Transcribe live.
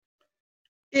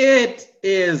It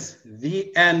is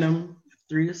the Anim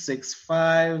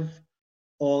 365.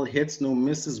 All hits, no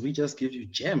misses. We just give you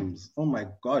gems. Oh my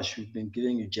gosh, we've been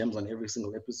giving you gems on every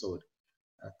single episode.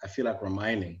 I feel like we're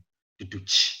mining.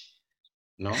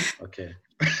 No? Okay.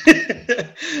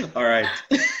 All right.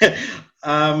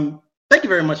 Thank you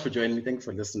very much for joining me. Thank you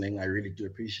for listening. I really do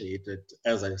appreciate it.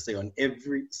 As I say on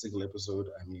every single episode,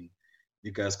 I mean,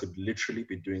 you guys could literally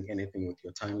be doing anything with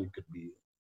your time. You could be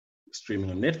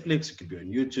streaming on Netflix, you could be on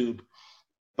YouTube,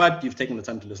 but you've taken the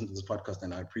time to listen to this podcast,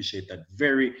 and I appreciate that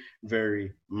very,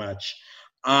 very much.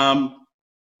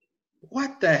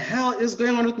 What the hell is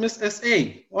going on with Miss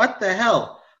SA? What the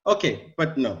hell? Okay,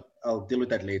 but no, I'll deal with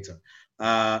that later.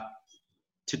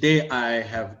 Today I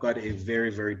have got a very,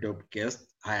 very dope guest.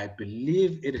 I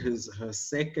believe it is her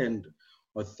second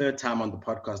or third time on the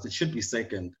podcast. It should be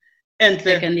second. Enhle,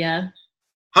 second, yeah.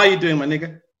 How you doing, my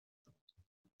nigga?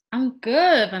 I'm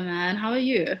good, my man. How are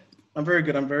you? I'm very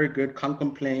good. I'm very good. Can't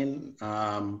complain.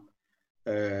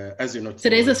 As you know,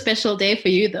 today's a special day for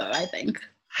you, though. I think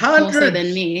 100. More so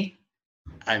than me.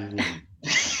 I mean,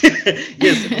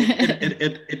 yes,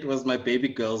 it was my baby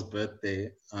girl's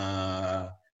birthday.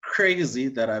 Crazy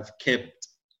that I've kept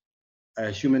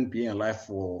a human being alive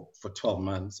for 12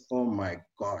 months. Oh my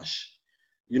gosh.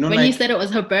 You know, when you said it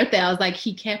was her birthday, I was like,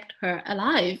 he kept her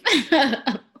alive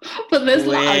for this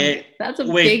long. That's a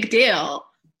big deal.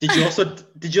 Did you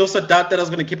also doubt that I was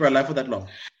going to keep her alive for that long?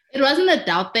 It wasn't a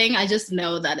doubt thing. I just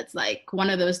know that it's like one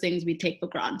of those things we take for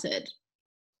granted.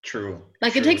 True.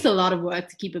 Like it takes a lot of work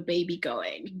to keep a baby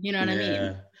going. You know what I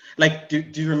mean? Like, do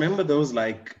you remember those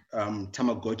like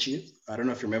Tamagotchi? I don't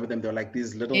know if you remember them. They're like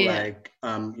these little like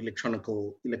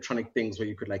electronic things where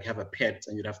you could like have a pet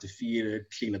and you'd have to feed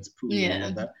it, clean its poo, and all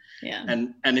of that. Yeah.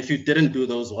 And if you didn't do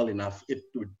those well enough, it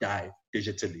would die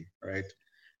digitally, right?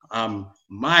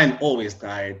 Mine always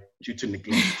died due to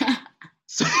neglect.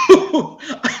 So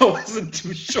I wasn't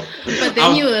too sure. But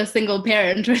then you were a single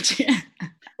parent,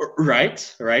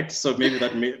 right? Right. So maybe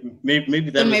that maybe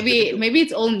that. So maybe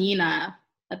it's all Nina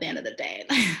at the end of the day.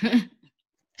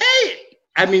 Hey,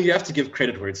 I mean, you have to give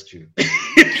credit where it's due.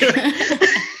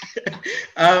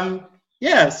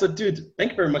 Yeah. So, dude,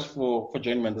 thank you very much for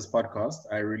joining me on this podcast.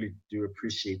 I really do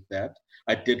appreciate that.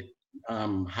 I did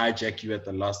hijack you at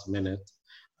the last minute,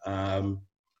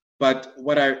 but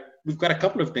we've got a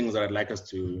couple of things that I'd like us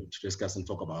to discuss and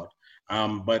talk about.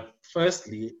 But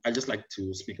firstly, I'd just like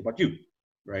to speak about you.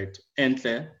 Right,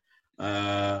 Enhle,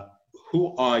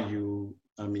 who are you?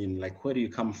 I mean, like, where do you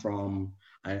come from?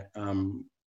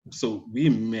 So we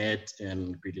met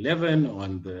in grade 11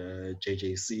 on the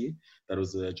JJC. That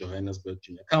was the Johannesburg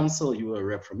Junior Council. You were a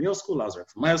rep from your school. I was a rep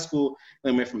from my school.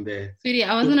 Then we went from there. Sweetie,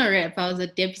 I wasn't a rep. I was a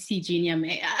deputy junior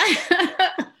mayor.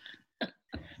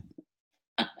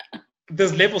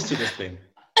 There's levels to this thing.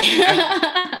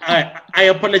 I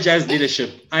apologize, leadership.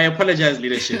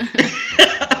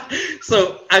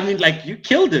 So, I mean, like, you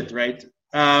killed it, right?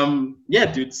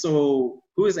 Yeah, dude. So,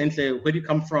 who is Enhle? Where do you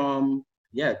come from?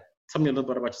 Yeah, tell me a little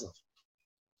bit about yourself.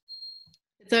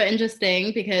 It's so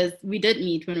interesting because we did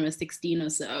meet when we were 16 or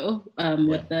so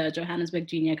with the Johannesburg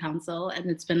Junior Council, and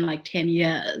it's been like 10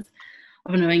 years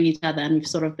of knowing each other, and we've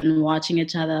sort of been watching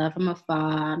each other from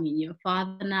afar. I mean, you're a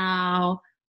father now,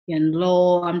 you're in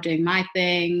law, I'm doing my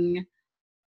thing.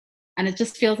 And it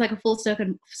just feels like a full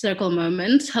circle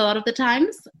moment a lot of the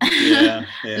times. Yeah.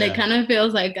 And it kind of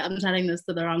feels like I'm telling this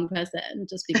to the wrong person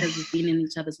just because we've been in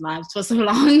each other's lives for so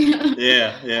long.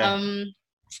 Yeah.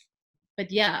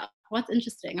 But yeah, what's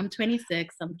interesting? I'm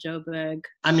 26. I'm Joburg.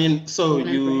 I mean, so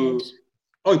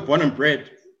born and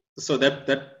bred. So that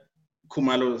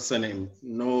Khumalo surname,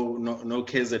 no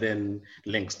KZN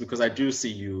links, because I do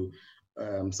see you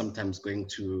sometimes going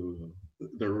to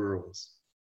the rurals.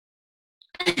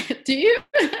 Do you?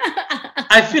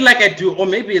 I feel like I do, or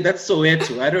maybe that's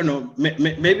Soweto. I don't know.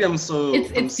 Maybe I'm so.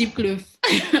 It's Deep Kloof.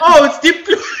 Oh, it's Deep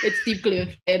Kloof. It's Deep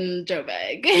Kloof in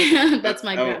Joburg. That's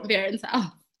my grandparents'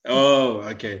 house. Oh,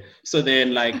 okay. So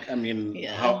then, like, I mean,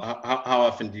 how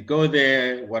often do you go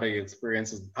there? What are your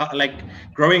experiences? Like,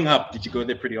 growing up, did you go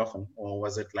there pretty often, or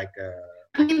was it like a?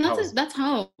 I mean, that's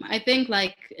home. I think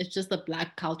like it's just a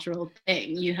Black cultural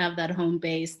thing. You have that home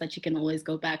base that you can always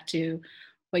go back to,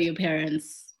 where your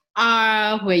parents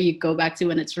are, where you go back to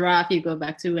when it's rough, you go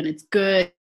back to when it's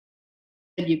good,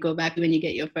 you go back to when you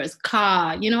get your first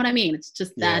car. You know what I mean? It's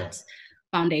just that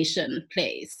foundation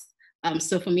place.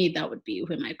 So for me, that would be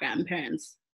where my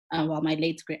grandparents, while my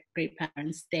late great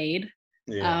parents stayed.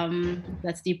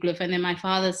 That's Deep Kloof. And then my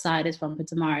father's side is from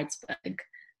Pietermaritzburg.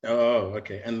 Oh,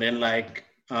 okay. And then like,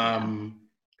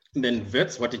 then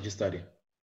Wits, what did you study?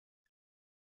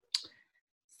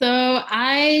 So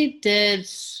I did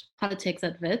politics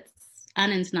at Wits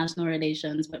and international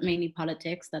relations, but mainly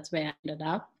politics. That's where I ended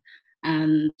up.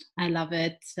 And I love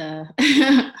it.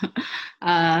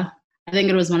 I think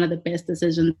it was one of the best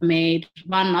decisions made.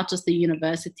 One, not just the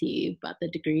university, but the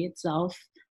degree itself.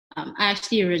 I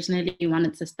actually originally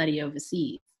wanted to study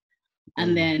overseas.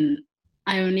 And then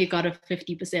I only got a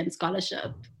 50%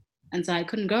 scholarship. And so I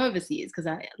couldn't go overseas because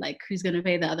who's going to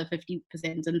pay the other 50%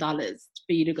 in dollars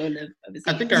for you to go live overseas?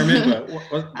 I think I remember.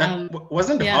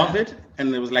 Wasn't Harvard?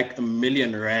 And it was like R1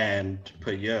 million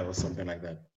per year or something like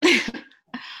that.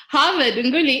 Harvard,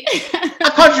 Nguli.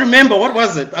 I can't remember. What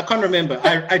was it? I can't remember.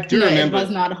 I do remember. It was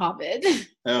not Harvard.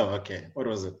 Oh, okay. What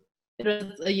was it? It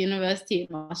was a university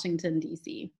in Washington,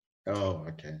 D.C. Oh,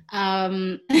 okay.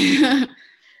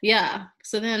 Yeah.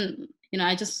 So then,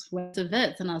 I just went to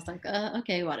Wits and I was like,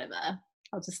 okay, whatever.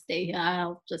 I'll just stay here.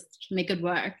 I'll just make it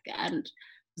work. And it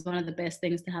was one of the best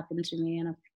things to happen to me.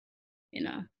 And,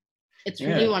 it's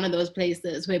really one of those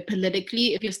places where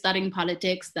politically, if you're studying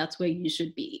politics, that's where you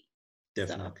should be.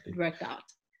 Definitely. So it worked out.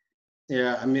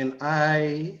 Yeah, I mean,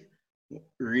 I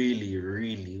really,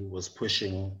 really was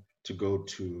pushing to go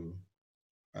to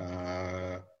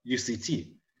UCT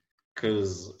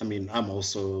because, I mean, I'm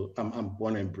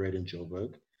born and bred in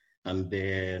Joburg, and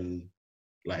then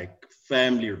like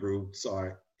family roots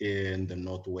are in the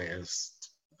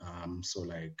Northwest. So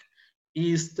like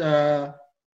Easter,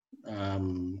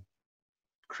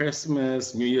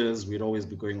 Christmas, New Year's, we'd always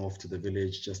be going off to the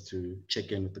village just to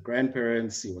check in with the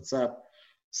grandparents, see what's up.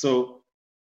 So,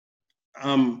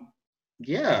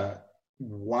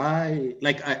 why?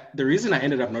 Like, the reason I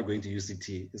ended up not going to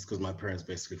UCT is because my parents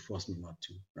basically forced me not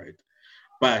to, right?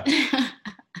 But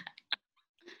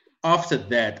after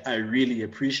that, I really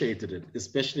appreciated it,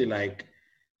 especially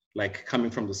like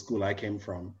coming from the school I came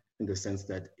from, in the sense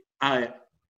that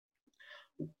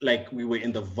we were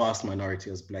in the vast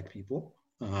minority as Black people.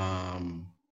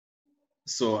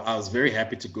 So I was very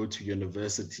happy to go to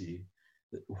university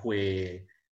where,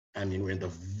 I mean, we're in the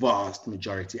vast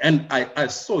majority. And I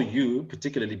saw you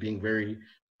particularly being very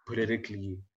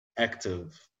politically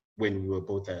active when we were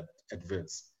both at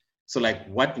Wits. So like,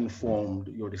 what informed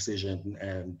your decision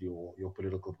and your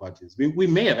political parties? We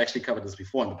may have actually covered this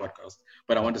before on the podcast,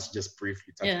 but I wanted to just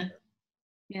briefly touch on that.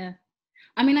 Yeah.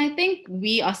 I mean, I think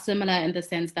we are similar in the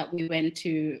sense that we went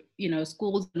to,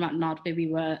 schools and whatnot where we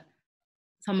were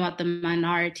somewhat the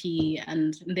minority,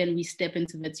 and then we step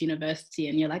into Wits University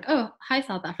and you're like, oh, hi,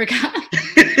 South Africa,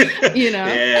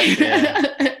 Yeah.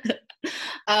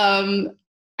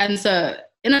 And so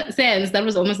in a sense, that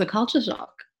was almost a culture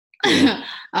shock. But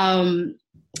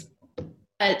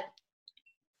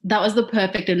that was the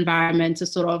perfect environment to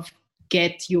sort of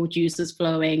get your juices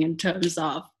flowing in terms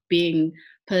of being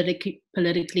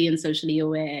politically and socially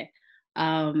aware.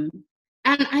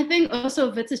 And I think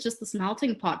also Wits is just the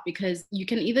melting pot, because you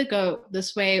can either go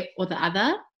this way or the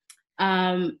other,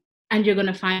 and you're going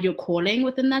to find your calling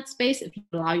within that space if you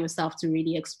allow yourself to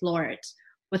really explore it.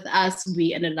 With us,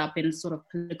 we ended up in sort of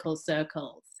political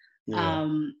circles. Yeah.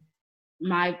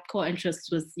 My core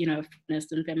interest was,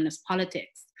 feminist and feminist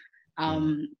politics.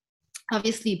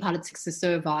 Obviously, politics is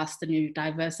so vast and you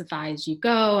diversify as you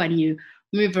go and you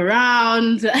move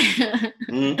around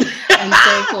and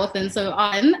so forth and so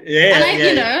on. Yeah,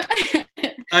 and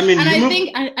I mean,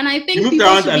 I think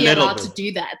people should be allowed to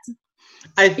do that.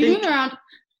 I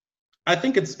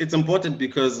think it's important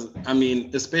because, I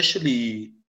mean,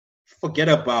 especially forget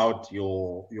about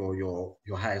your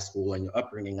high school and your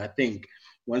upbringing. I think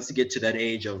once you get to that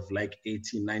age of like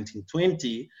 18, 19,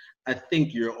 20, I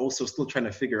think you're also still trying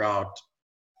to figure out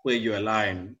where you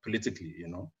align politically,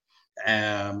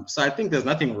 So I think there's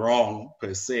nothing wrong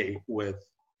per se with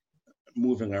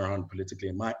moving around politically,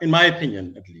 in my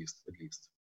opinion, at least.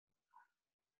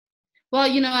 Well,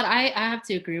 you know what? I have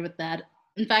to agree with that.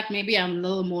 In fact, maybe I'm a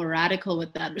little more radical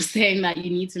with that, saying that you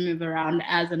need to move around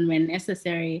as and when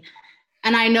necessary.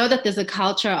 And I know that there's a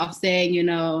culture of saying,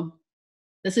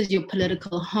 this is your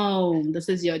political home, this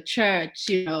is your church,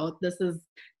 this is,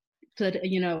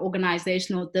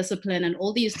 organizational discipline and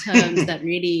all these terms that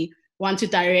really want to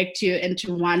direct you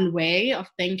into one way of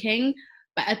thinking.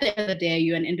 But at the end of the day,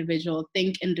 you're an individual,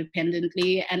 think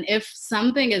independently. And if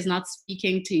something is not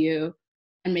speaking to you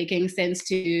and making sense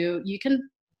to you, you can,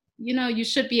 you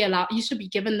should be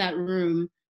given that room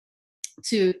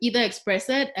to either express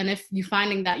it. And if you're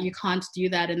finding that you can't do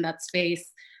that in that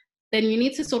space, then you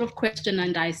need to sort of question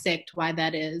and dissect why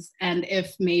that is. And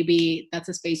if maybe that's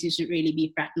a space you should really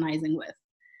be fraternizing with.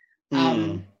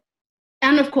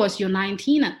 And of course, you're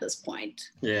 19 at this point.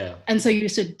 Yeah. And so you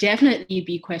should definitely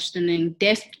be questioning,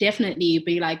 definitely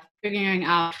be like figuring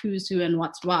out who's who and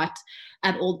what's what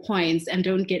at all points, and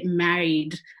don't get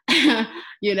married,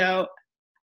 you know,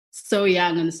 so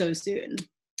young and so soon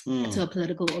to a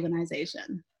political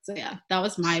organization. So yeah, that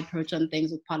was my approach on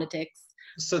things with politics.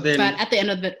 So then, but at the end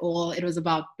of it all, it was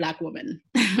about Black women.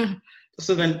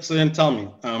 so then tell me,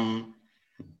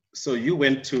 so you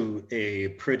went to a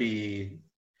pretty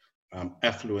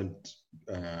affluent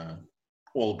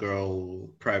all-girl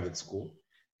private school.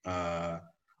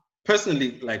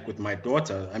 Personally, like with my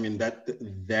daughter, I mean,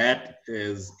 that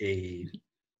is a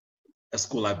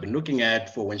school I've been looking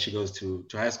at for when she goes to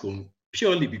high school,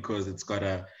 purely because it's got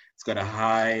a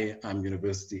high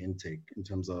university intake in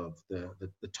terms of the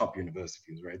top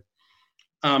universities, right?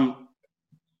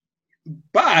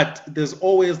 But there's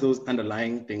always those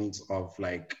underlying things of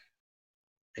like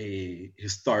a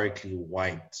historically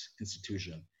white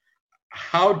institution.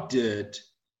 How did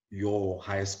your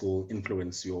high school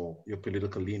influence your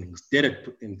political leanings? Did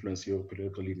it influence your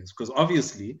political leanings? Because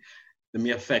obviously, the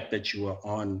mere fact that you were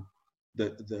on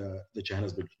the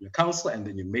Johannesburg Council and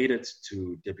then you made it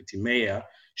to deputy mayor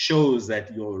shows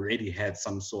that you already had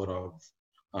some sort of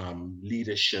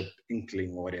leadership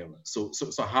inkling or whatever. So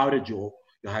how did your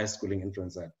high schooling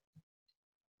influence that?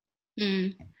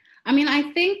 I mean,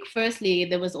 I think firstly,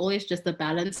 there was always just a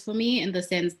balance for me in the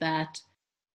sense that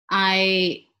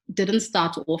I didn't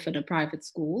start off in a private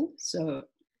school. So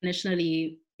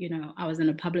initially, you know, I was in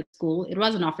a public school. It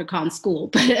was an Afrikaans school,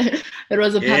 but it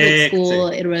was a public school.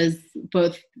 It was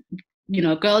both, you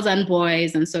know, girls and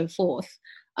boys and so forth.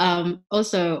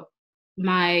 Also,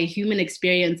 my human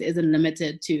experience isn't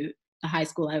limited to the high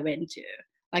school I went to.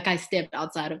 Like, I stepped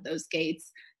outside of those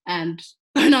gates, and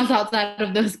when I was outside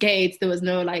of those gates, there was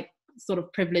no like sort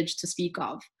of privilege to speak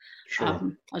of. Sure.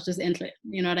 I was just Enhle,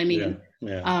 you know what I mean?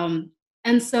 Yeah.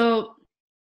 And so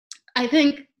I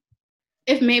think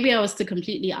if maybe I was to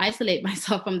completely isolate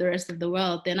myself from the rest of the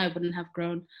world, then I wouldn't have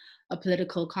grown a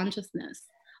political consciousness.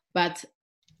 But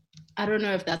I don't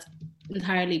know if that's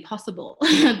entirely possible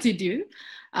to do.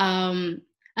 And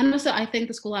also, I think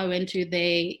the school I went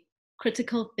to,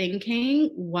 critical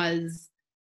thinking was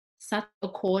such a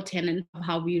core tenet of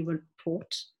how we were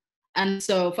taught. And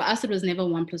so for us, it was never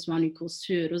 1 + 1 =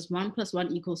 2. It was 1 +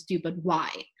 1 = 2, but why?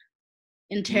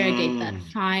 Interrogate that,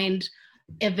 find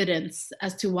evidence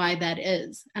as to why that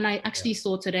is. And I actually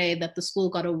saw today that the school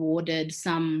got awarded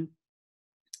some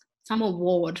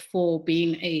award for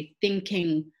being a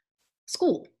thinking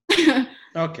school.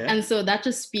 Okay. And so that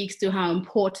just speaks to how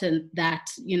important that,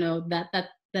 you know,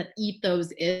 that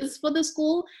ethos is for the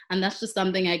school. And that's just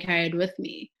something I carried with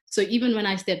me. So even when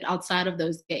I stepped outside of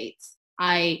those gates,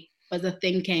 I was a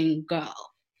thinking girl.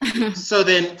 So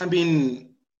then, I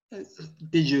mean,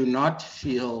 did you not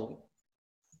feel,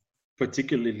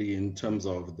 particularly in terms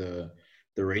of the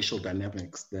racial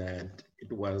dynamics, that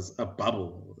it was a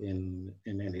bubble in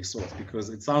any sort? Because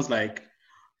it sounds like,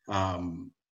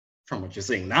 from what you're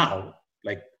saying now,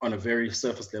 like on a very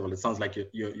surface level, it sounds like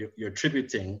you're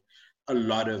attributing a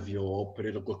lot of your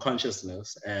political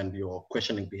consciousness and your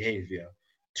questioning behavior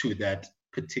to that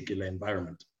particular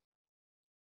environment.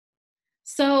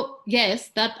 So yes,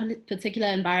 that particular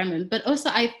environment, but also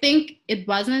I think it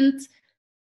wasn't,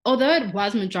 although it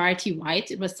was majority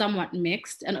white, it was somewhat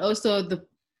mixed. And also the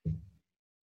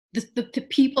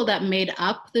people that made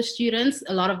up the students,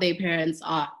 a lot of their parents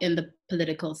are in the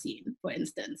political scene, for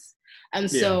instance. And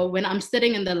so when I'm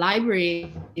sitting in the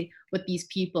library with these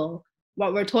people,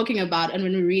 what we're talking about, and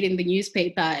when we're reading the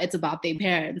newspaper, it's about their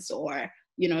parents, or,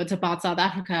 you know, it's about South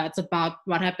Africa, it's about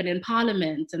what happened in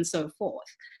Parliament and so forth.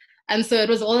 And so it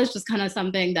was always just kind of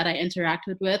something that I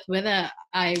interacted with, whether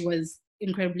I was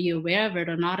incredibly aware of it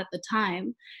or not at the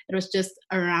time. It was just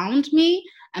around me,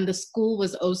 and the school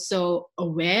was also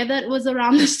aware that it was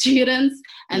around the students.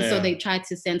 And so they tried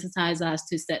to sensitize us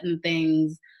to certain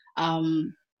things.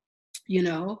 You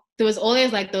know, there was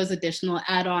always like those additional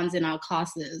add-ons in our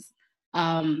classes.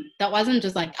 That wasn't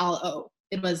just like LO.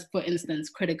 It was, for instance,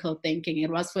 critical thinking. It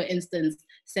was, for instance,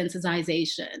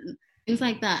 sensitization, things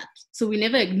like that. So we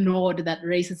never ignored that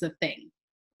race is a thing.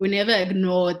 We never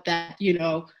ignored that, you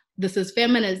know, this is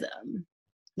feminism.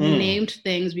 We named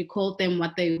things, we called them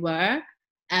what they were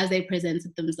as they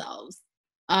presented themselves.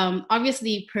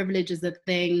 Obviously, privilege is a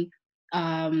thing.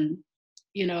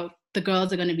 You know, the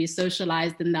girls are going to be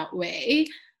socialized in that way.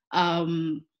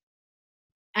 And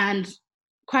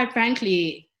quite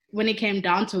frankly, when it came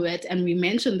down to it and we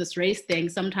mentioned this race thing,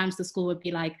 sometimes the school would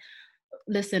be like,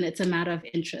 listen, it's a matter of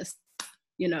interest.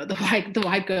 You know, the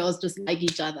white girls just like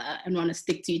each other and want to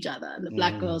stick to each other, and the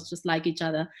black girls just like each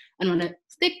other and want to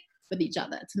stick with each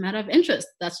other. It's a matter of interest.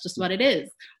 That's just what it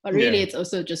is. But really, it's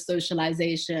also just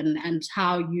socialization and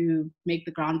how you make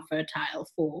the ground fertile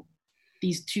for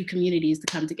these two communities to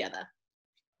come together.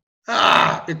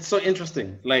 It's so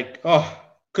interesting. Like,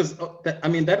 because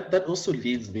that also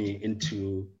leads me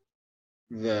into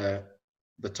the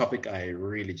topic I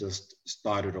really just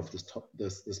started off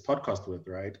this podcast with,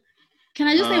 right? Can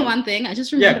I just say one thing? I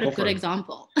just remembered a good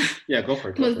example. Yeah, go for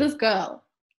it. It was this girl.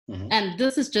 Mm-hmm. And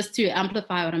this is just to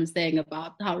amplify what I'm saying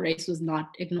about how race was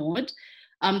not ignored.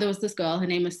 There was this girl, her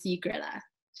name was Greta.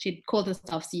 She called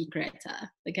herself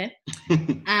Greta, okay?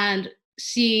 And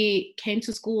she came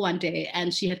to school one day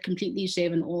and she had completely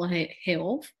shaven all her hair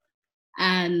off.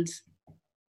 And,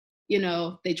 you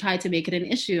know, they tried to make it an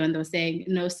issue and they were saying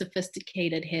no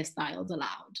sophisticated hairstyles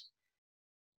allowed.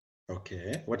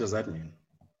 Okay, what does that mean?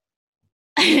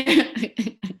 You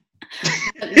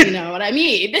know what I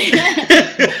mean?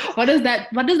 What does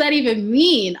that even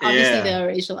mean? Obviously, there are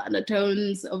racial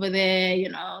undertones over there. You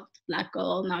know, black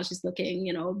girl, now she's looking,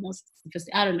 you know, more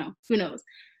sophisticated. I don't know. Who knows?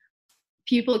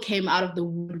 People came out of the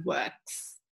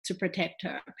woodworks to protect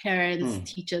her,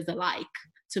 parents, teachers alike,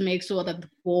 to make sure that the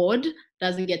board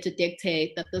doesn't get to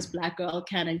dictate that this black girl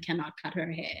can and cannot cut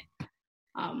her hair.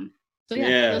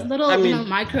 Those little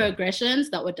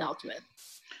microaggressions that were dealt with.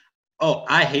 Oh,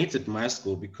 I hated my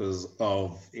school because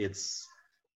of its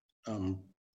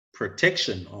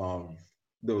protection of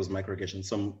those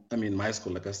microaggressions. My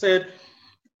school, like I said,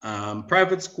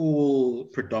 private school,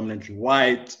 predominantly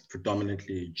white,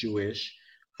 predominantly Jewish.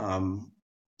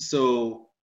 So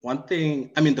one thing,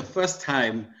 the first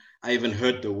time I even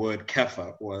heard the word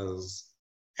kafir was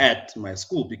at my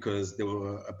school because there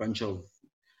were a bunch of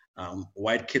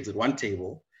white kids at one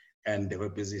table and they were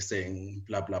busy saying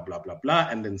blah, blah, blah, blah, blah.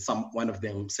 And then one of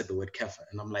them said the word kafir.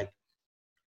 And I'm like,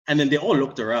 and then they all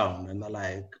looked around and they're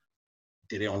like,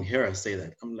 did anyone hear us say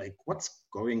that? I'm like, what's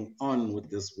going on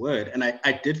with this word? And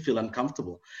I did feel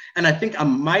uncomfortable. And I think I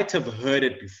might have heard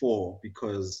it before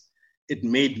because it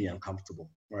made me uncomfortable,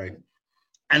 right?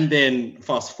 And then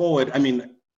fast forward,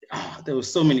 there were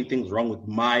so many things wrong with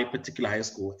my particular high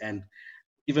school. And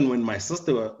even when my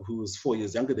sister, who was 4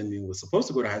 years younger than me, was supposed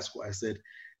to go to high school, I said,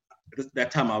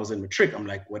 that time I was in matric, I'm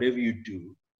like, whatever you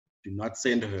do not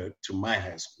send her to my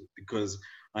high school, because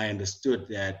I understood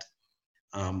that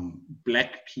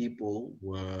Black people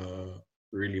were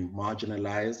really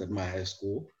marginalized at my high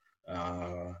school.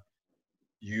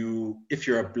 If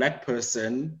you're a Black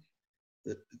person,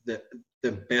 the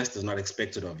best is not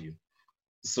expected of you.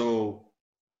 So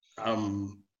I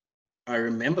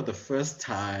remember the first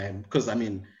time, because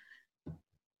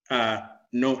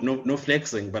no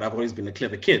flexing, but I've always been a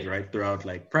clever kid, right? Throughout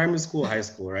like primary school, high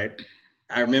school, right?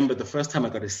 I remember the first time I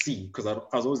got a C, because I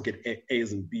was always get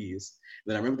A's and B's.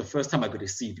 Then I remember the first time I got a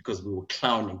C because we were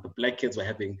clowning. The Black kids were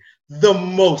having the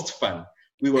most fun.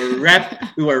 We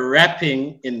were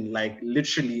rapping in like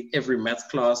literally every math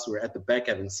class. We were at the back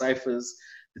having ciphers.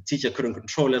 The teacher couldn't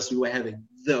control us. We were having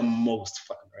the most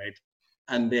fun, right?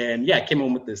 And then I came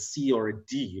home with a C or a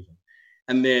D even.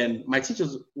 And then my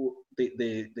teachers,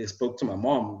 they spoke to my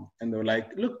mom and they were like,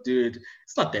 look, dude,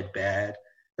 it's not that bad.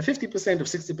 50% of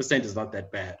 60% is not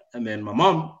that bad. And then my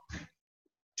mom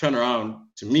turned around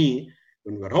to me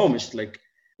when we got home, and she's like,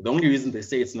 the only reason they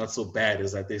say it's not so bad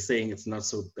is that they're saying it's not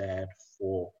so bad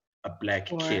for a Black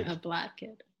kid. A Black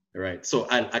kid. Right. So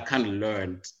I kind of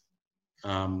learned,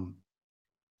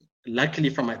 luckily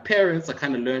from my parents, I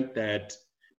kind of learned that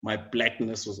my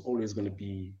Blackness was always going to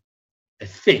be a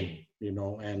thing, you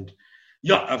know. And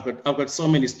I've got so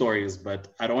many stories, but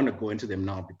I don't want to go into them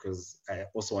now because I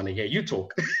also want to hear you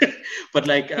talk. But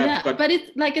but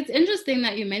it's interesting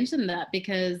that you mentioned that,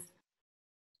 because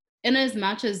in as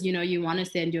much as, you know, you want to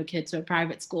send your kid to a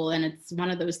private school, and it's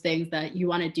one of those things that you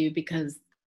want to do because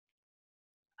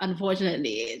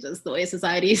unfortunately just the way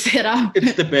society is set up,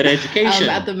 it's the better education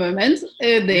at the moment.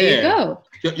 You go.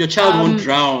 Your child won't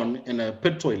drown in a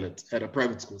pit toilet at a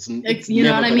private school. It's you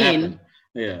know what I mean? Happen.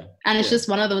 Yeah. And it's just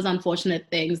one of those unfortunate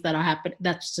things that are happening.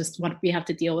 That's just what we have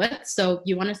to deal with. So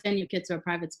you want to send your kids to a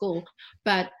private school,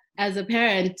 but as a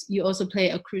parent, you also play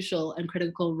a crucial and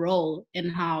critical role in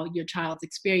how your child's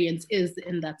experience is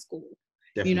in that school.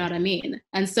 Definitely. You know what I mean?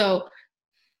 And so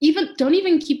don't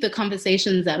even keep the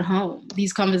conversations at home.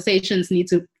 These conversations need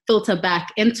to filter back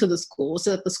into the school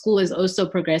so that the school is also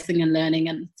progressing and learning.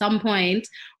 And at some point,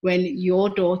 when your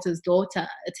daughter's daughter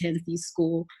attends these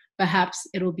schools, perhaps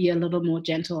it'll be a little more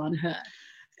gentle on her.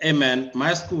 Hey man,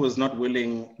 my school was not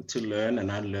willing to learn and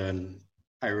unlearn.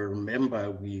 I remember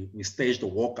we staged a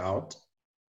walkout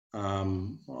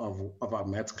of our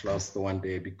maths class the one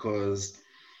day because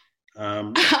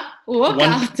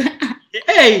walkout.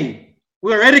 Hey,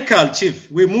 we're radical, chief.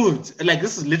 We moved. Like,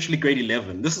 this is literally grade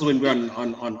 11. This is when we were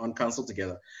on council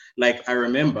together. Like, I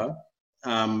remember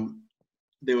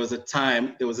there was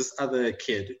this other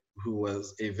kid who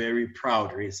was a very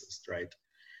proud racist, right?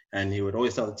 And he would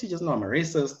always tell the teachers, no, I'm a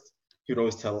racist. He would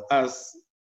always tell us,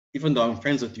 even though I'm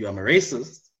friends with you, I'm a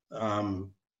racist.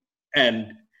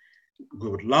 And we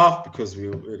would laugh because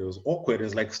it was awkward.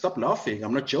 It's like, stop laughing.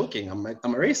 I'm not joking. I'm a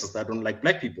racist. I don't like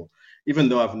black people, even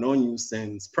though I've known you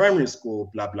since primary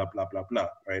school, blah, blah, blah, blah, blah,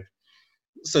 right?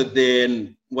 So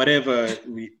then whatever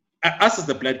us as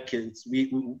the black kids,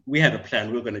 we had a plan.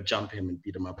 We were going to jump him and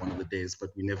beat him up one of the days, but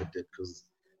we never did because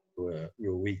we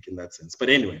were weak in that sense. But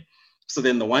anyway, so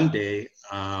then the one day,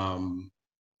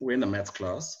 we're in the maths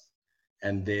class,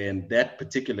 and then that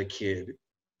particular kid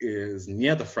is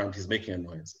near the front, he's making a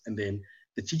noise. And then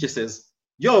the teacher says,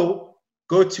 yo,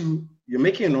 you're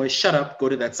making a noise, shut up, go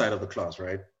to that side of the class,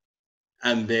 right?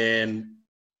 And then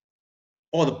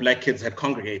all the black kids had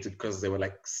congregated because there were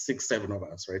like 6, 7 of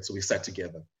us, right? So we sat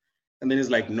together. And then he's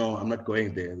like, no, I'm not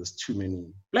going there. There's too many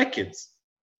black kids.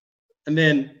 And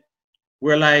then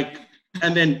we're like,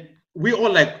 and then we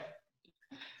all like,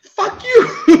 fuck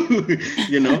you,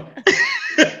 you know?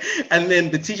 And then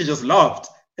the teacher just laughed.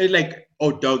 And like,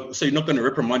 oh, Doug, so you're not going to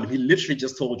reprimand him? He literally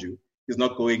just told you he's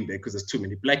not going there because there's too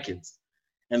many black kids.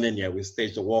 And then, yeah, we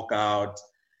staged a walkout.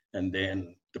 And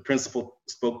then the principal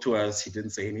spoke to us. He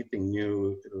didn't say anything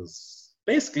new. It was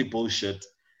basically bullshit.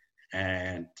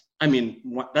 And I mean,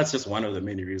 that's just one of the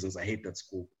many reasons I hate that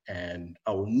school. And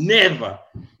I will never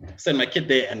send my kid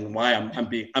there. And why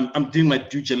I'm doing my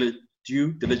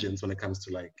due diligence when it comes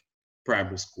to like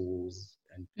primary schools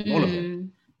and all of that.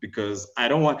 Because I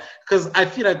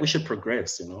feel like we should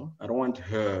progress, you know. I don't want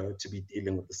her to be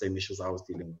dealing with the same issues I was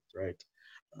dealing with, right?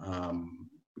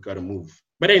 We got to move.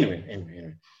 But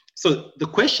anyway. So the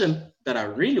question that I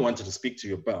really wanted to speak to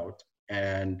you about,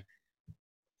 and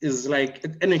is like,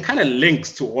 and it kind of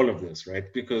links to all of this,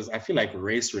 right? Because I feel like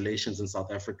race relations in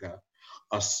South Africa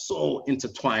are so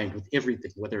intertwined with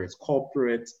everything, whether it's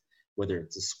corporate, whether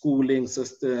it's a schooling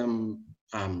system.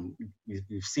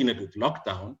 We've seen it with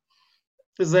lockdown.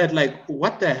 Is that like,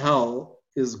 what the hell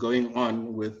is going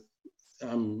on with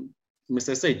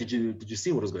Mr. Say? Did you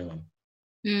see what was going on?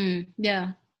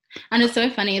 Yeah. And it's so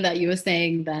funny that you were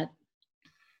saying that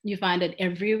you find it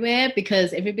everywhere,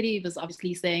 because everybody was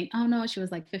obviously saying, oh no, she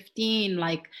was like 15,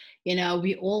 like, you know,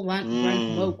 we all weren't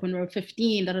woke when we were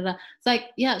 15, da, da, da. It's like,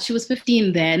 yeah, she was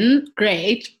 15 then,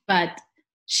 great, but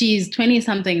she's 20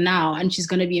 something now, and she's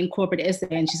going to be in corporate SA,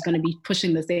 and she's going to be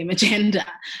pushing the same agenda.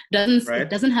 It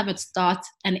doesn't have a start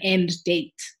and end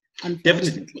date,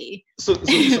 unfortunately.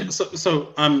 Definitely.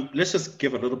 So let's just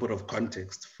give a little bit of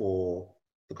context for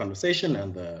the conversation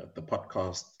and the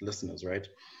podcast listeners, right?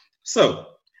 So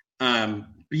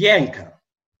Bianca,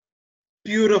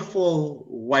 beautiful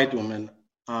white woman.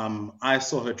 I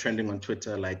saw her trending on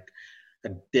Twitter like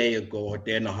a day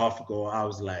and a half ago. I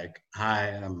was like, I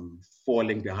am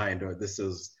falling behind her. This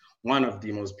is one of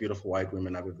the most beautiful white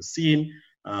women I've ever seen.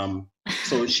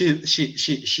 So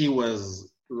she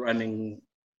was running.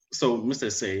 So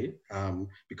Mr. Say,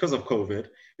 because of COVID,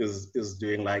 is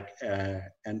doing like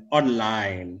an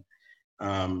online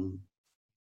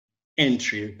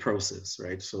entry process,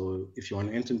 right? So if you want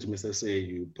to enter into Mr. Say,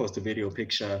 you post a video,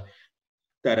 picture,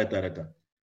 da.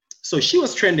 So she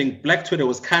was trending. Black Twitter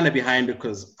was kind of behind her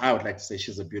because I would like to say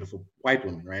she's a beautiful white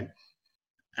woman, right?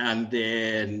 And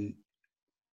then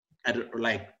at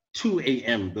like 2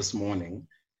 a.m. this morning,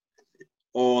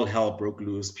 all hell broke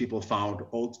loose. People found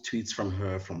old tweets from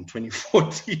her from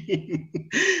 2014.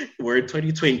 We're in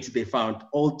 2020. They found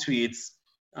old tweets.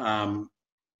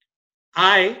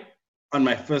 I, on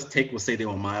my first take, will say they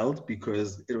were mild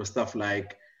because it was stuff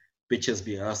like, bitches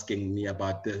be asking me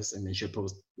about this, and then she'd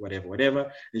post whatever,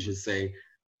 and she'd say,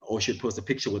 or she'd post a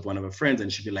picture with one of her friends,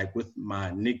 and she'd be like, with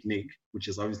my nig, which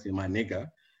is obviously my nigga,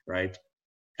 right?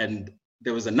 And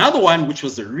there was another one, which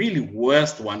was the really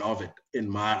worst one of it, in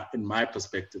my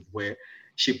perspective, where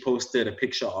she posted a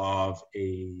picture of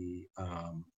a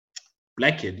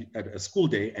black kid at a school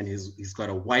day, and he's got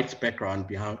a white background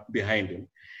behind him.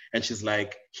 And she's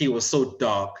like, he was so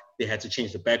dark, they had to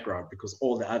change the background because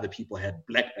all the other people had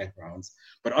black backgrounds.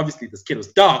 But obviously this kid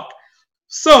was dark,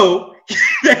 so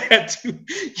they had to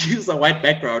use a white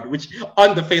background, which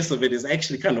on the face of it is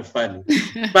actually kind of funny.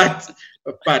 But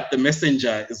the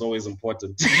messenger is always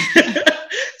important.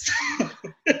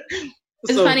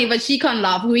 It's funny, but she can't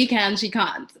laugh. We can, she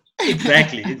can't.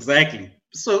 Exactly.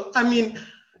 So, I mean,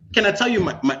 can I tell you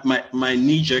my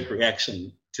knee-jerk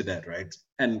reaction to that, right?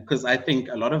 And because I think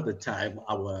a lot of the time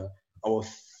our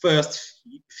first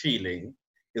feeling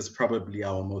is probably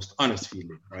our most honest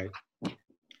feeling, right?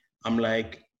 I'm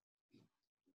like,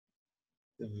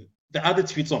 the other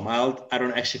tweets are mild. I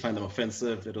don't actually find them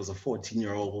offensive. It was a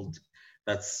 14-year-old.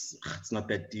 It's not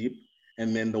that deep.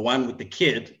 And then the one with the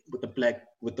kid, with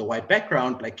the white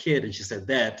background, black kid, and she said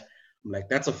that. I'm like,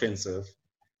 that's offensive.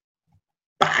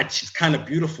 But she's kind of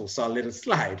beautiful, so I'll let it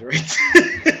slide, right?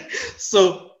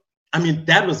 So, I mean,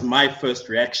 that was my first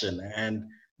reaction. And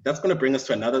that's going to bring us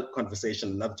to another conversation,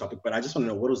 another topic. But I just want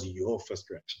to know, what was your first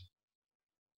reaction?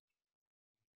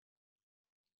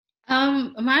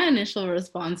 My initial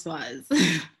response was,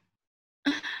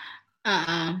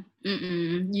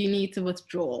 you need to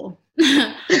withdraw.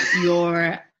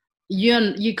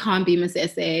 You can't be Miss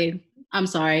SA. I'm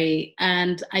sorry.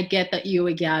 And I get that you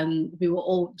were young. We were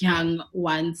all young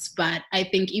once. But I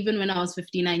think even when I was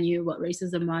 15, I knew what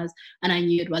racism was and I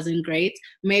knew it wasn't great.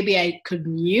 Maybe I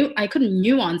couldn't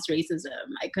nuance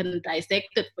racism. I couldn't dissect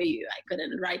it for you. I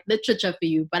couldn't write literature for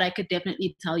you, but I could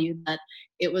definitely tell you that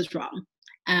it was wrong.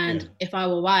 And if I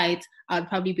were white, I'd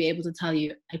probably be able to tell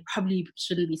you I probably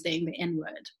shouldn't be saying the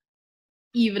N-word,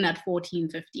 even at 14,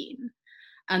 15.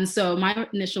 And so my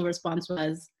initial response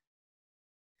was,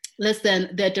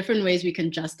 listen, there are different ways we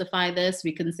can justify this.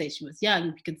 We can say she was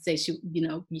young. We could say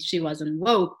she wasn't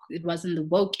woke. It wasn't the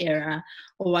woke era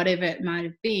or whatever it might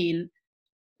have been.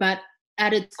 But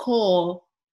at its core,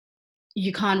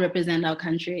 you can't represent our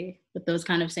country with those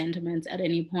kind of sentiments at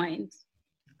any point.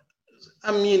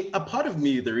 I mean, a part of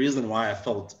me, the reason why I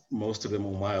felt most of them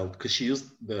were mild, because she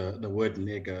used the word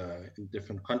nigger in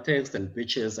different contexts and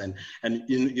bitches, and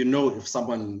you know, if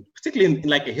someone, particularly in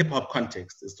like a hip hop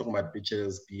context, is talking about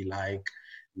bitches, be like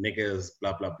niggers,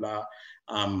 blah blah blah.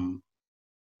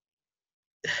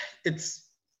 It's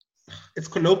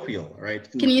colloquial,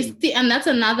 right? Can you see? And that's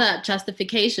another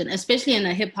justification, especially in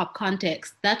a hip hop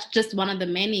context. That's just one of the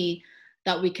many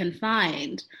that we can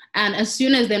find. And as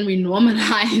soon as then we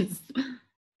normalize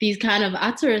these kind of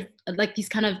these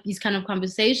kind of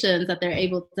conversations that they're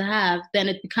able to have, then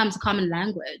it becomes common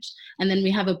language, and then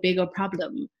we have a bigger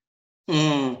problem.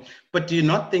 But do you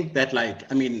not think that,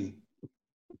 like, I mean,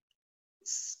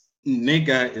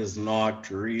 nigger is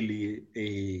not really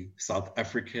a South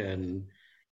African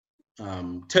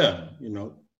term, you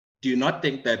know? Do you not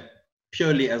think that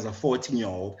purely as a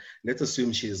 14-year-old, let's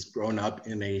assume she's grown up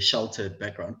in a sheltered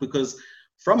background, because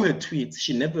from her tweets,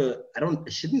 she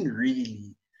didn't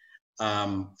really,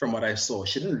 from what I saw,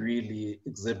 she didn't really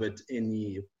exhibit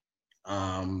any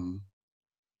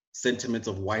sentiments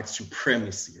of white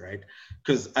supremacy, right?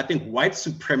 Because I think white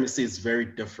supremacy is very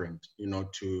different, you know,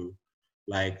 to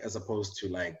like, as opposed to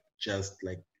like just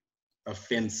like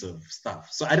offensive stuff.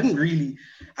 So I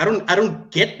don't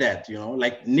get that, you know,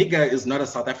 like nigger is not a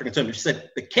South African term. If you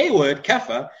said the K word,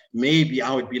 kafa, maybe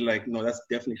I would be like, no, that's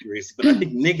definitely racist. But I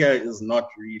think nigger is not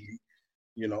really,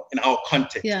 you know, in our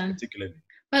context particularly.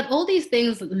 But all these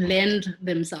things lend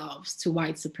themselves to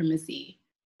white supremacy.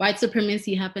 White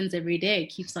supremacy happens every day,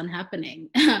 keeps on happening.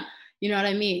 You know what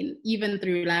I mean? Even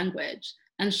through language.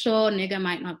 And sure, nigger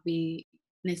might not be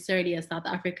necessarily a South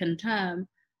African term,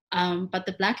 but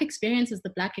the Black experience is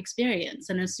the Black experience.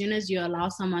 And as soon as you allow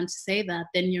someone to say that,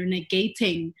 then you're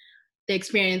negating the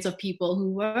experience of people who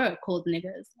were called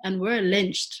niggers and were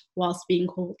lynched whilst being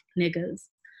called niggers.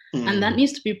 And that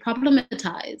needs to be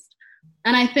problematized.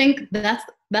 And I think that's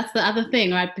the other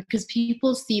thing, right? Because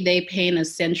people see their pain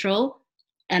as central.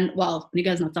 And well,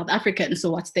 nigger is not South African, so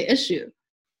what's the issue?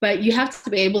 But you have to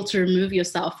be able to remove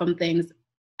yourself from things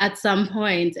at some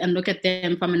point and look at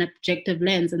them from an objective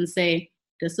lens and say,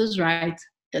 this is right,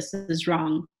 this is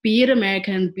wrong. Be it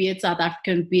American, be it South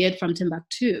African, be it from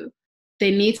Timbuktu.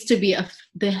 There has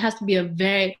to be a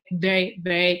very, very,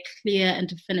 very clear and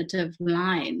definitive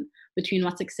line between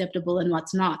what's acceptable and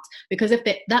what's not. Because if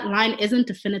that line isn't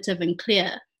definitive and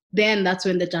clear, then that's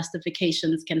when the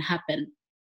justifications can happen.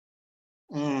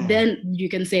 Then you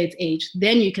can say it's age.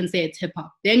 Then you can say it's hip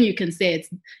hop. Then you can say it's,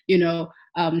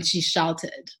 she's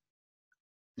sheltered.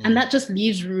 And that just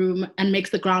leaves room and makes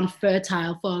the ground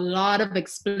fertile for a lot of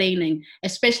explaining,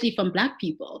 especially from Black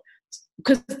people.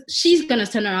 Because she's going to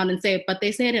turn around and say, but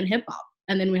they say it in hip hop.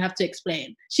 And then we have to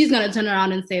explain. She's going to turn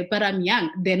around and say, but I'm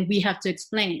young. Then we have to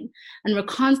explain. And we're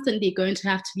constantly going to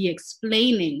have to be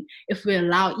explaining if we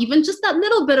allow even just that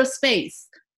little bit of space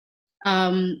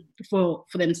for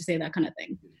them to say that kind of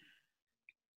thing.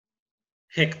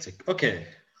 Hectic. Okay.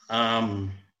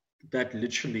 That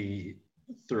literally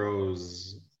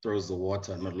throws the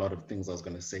water on a lot of things I was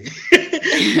going to say.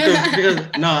 because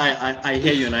no, I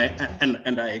hear you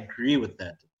and I agree with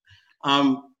that.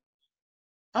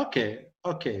 Okay.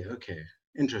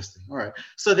 Interesting. All right.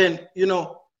 So then,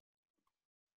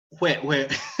 where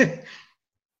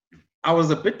I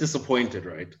was a bit disappointed,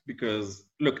 right? Because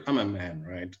look, I'm a man,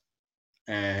 right?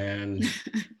 And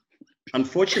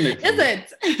unfortunately, is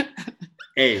it?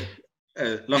 hey,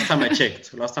 last time I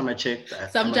checked, I'm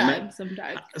a man.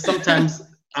 Sometimes. Sometimes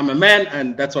I'm a man,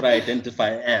 and that's what I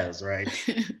identify as, right?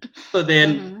 So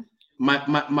then,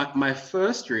 Uh-huh. my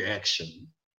first reaction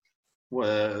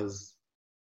was,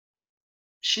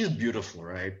 she's beautiful,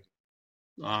 right?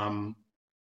 Um,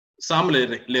 so I'm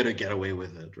let her get away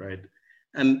with it, right?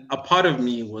 And a part of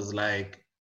me was like,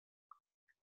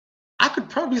 I could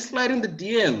probably slide in the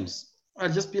DMs.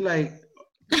 I'd just be like,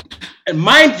 and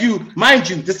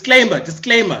disclaimer,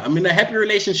 I'm in a happy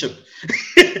relationship.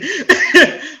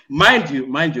 mind you.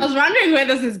 I was wondering where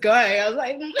this is going. I was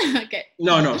like, okay.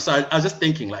 No. So I was just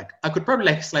thinking, like, I could probably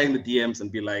like slide in the DMs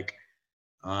and be like,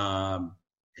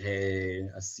 hey,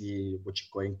 I see what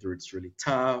you're going through. It's really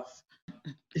tough.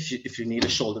 If you need a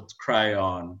shoulder to cry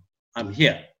on, I'm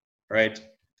here, right?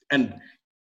 And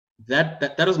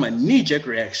that was my knee-jerk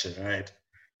reaction, right?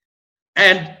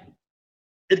 And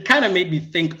it kind of made me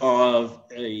think of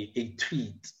a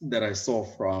tweet that I saw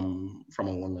from a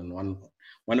woman,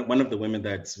 one of the women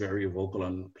that's very vocal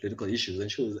on political issues,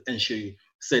 and she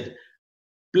said,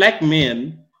 "Black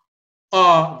men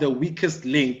are the weakest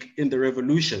link in the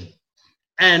revolution."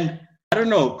 And I don't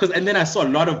know, and then I saw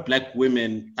a lot of Black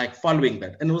women like following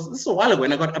that, and this was a while ago,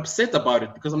 and I got upset about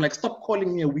it because I'm like, stop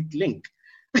calling me a weak link.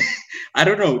 I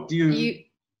don't know. Do you?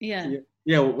 Yeah.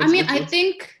 Yeah.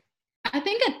 I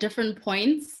think at different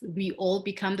points we all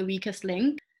become the weakest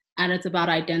link, and it's about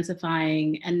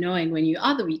identifying and knowing when you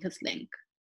are the weakest link.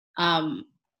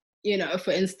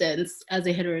 For instance, as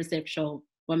a heterosexual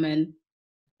woman,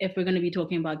 if we're going to be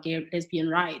talking about gay lesbian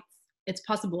rights, it's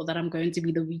possible that I'm going to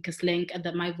be the weakest link and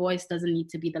that my voice doesn't need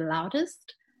to be the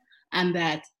loudest, and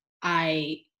that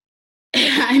I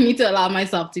I need to allow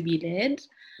myself to be led.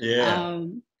 Yeah.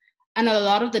 And a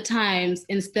lot of the times,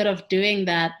 instead of doing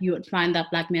that, you would find that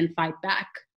Black men fight back.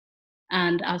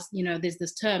 And there's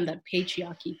this term that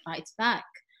patriarchy fights back.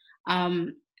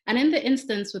 And in the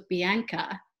instance with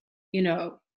Bianca,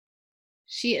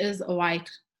 she is a white,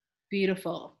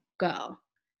 beautiful girl.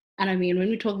 And I mean, when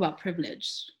we talk about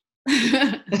privilege,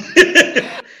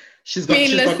 she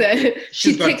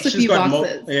ticks a few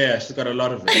boxes. She's got a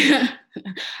lot of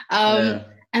it.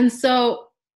 And so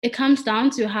it comes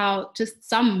down to how just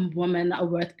some women are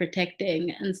worth protecting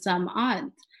and some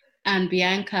aren't. And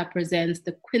Bianca presents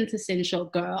the quintessential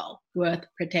girl worth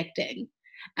protecting.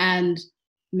 And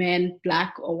men,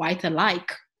 Black or white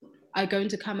alike, are going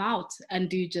to come out and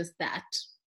do just that.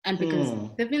 And because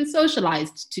they've been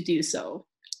socialized to do so.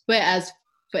 Whereas,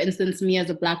 for instance, me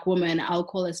as a Black woman, I'll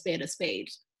call a spade a spade.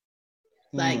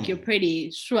 Like, you're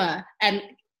pretty, sure. And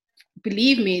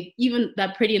believe me, even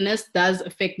that prettiness does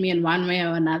affect me in one way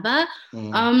or another.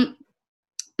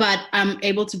 But I'm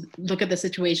able to look at the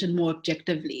situation more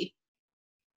objectively.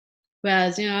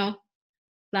 Whereas,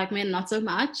 Black men, not so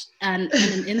much. And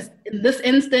in this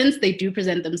instance, they do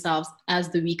present themselves as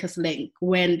the weakest link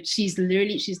when she's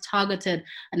targeted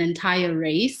an entire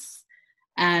race,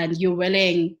 and you're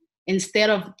willing, instead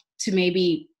of to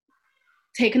maybe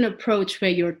take an approach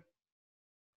where you're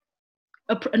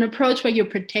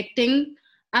protecting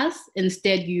us,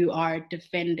 instead you are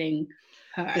defending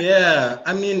her. Yeah,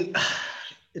 I mean,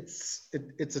 it's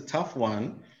a tough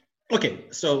one. Okay,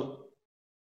 so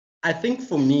I think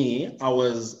for me,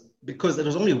 because it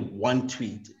was only one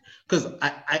tweet, because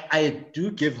I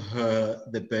do give her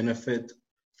the benefit,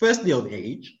 firstly, of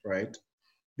age, right?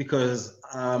 Because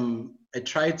I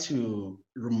try to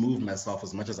remove myself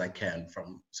as much as I can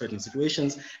from certain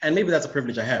situations, and maybe that's a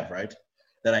privilege I have, right?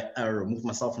 That I remove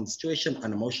myself from the situation,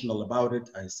 unemotional about it.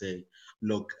 I say,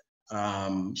 look,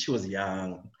 she was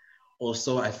young.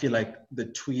 Also, I feel like the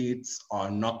tweets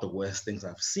are not the worst things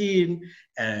I've seen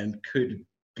and could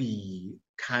be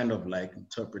kind of like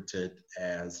interpreted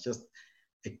as just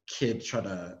a kid trying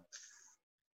to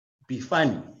be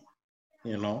funny,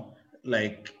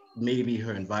 like maybe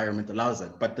her environment allows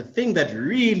it. But the thing that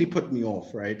really put me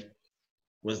off, right,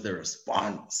 was the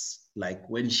response. Like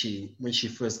when she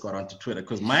first got onto Twitter,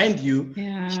 because mind you,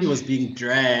 she was being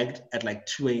dragged at like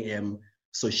 2 a.m.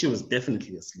 So she was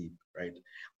definitely asleep, right?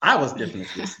 I was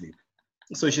definitely asleep.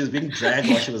 So she was being dragged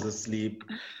while she was asleep.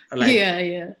 Like,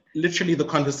 literally the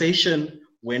conversation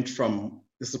went from,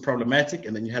 this is problematic,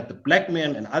 and then you had the Black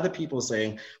men and other people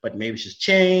saying, but maybe she's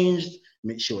changed,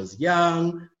 maybe she was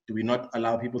young, do we not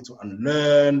allow people to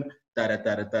unlearn, da.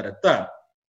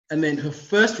 And then her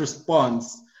first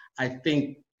response, I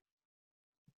think,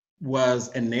 was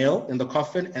a nail in the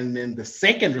coffin, and then the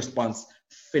second response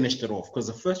finished it off, because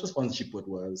the first response she put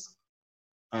was,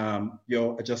 I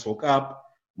just woke up,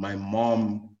 my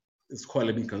mom is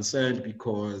calling me concerned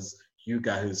because you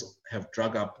guys have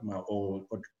dragged up my old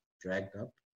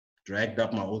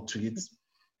tweets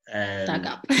and Dug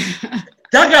up.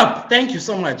 dug up. Thank you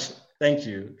so much. Thank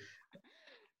you.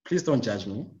 Please don't judge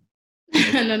me.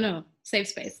 No. Safe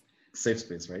space. Safe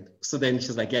space, right? So then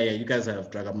she's like, yeah, you guys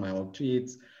have dug up my old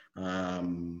tweets.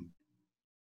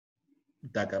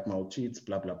 Dug up my old tweets,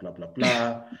 blah, blah, blah, blah,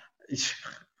 blah.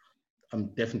 I'm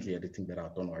definitely editing that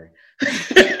out, don't worry.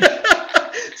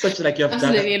 So she's like,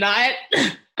 absolutely not.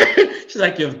 She's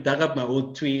like, you've dug up my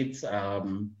old tweets,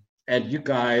 and you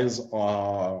guys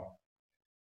are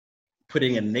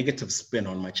putting a negative spin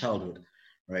on my childhood,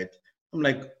 right? I'm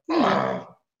like,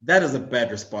 that is a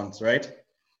bad response, right?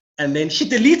 And then she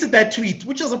deleted that tweet,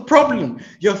 which is a problem.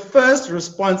 Your first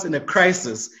response in a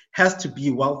crisis has to be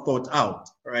well thought out,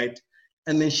 right?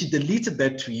 And then she deleted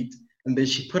that tweet, and then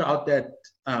she put out that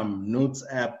Notes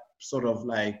app sort of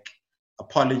like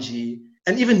apology.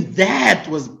 And even that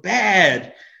was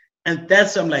bad. And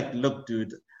that's I'm like, look,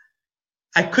 dude,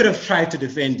 I could have tried to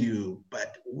defend you,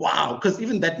 but wow. Because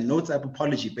even that Notes app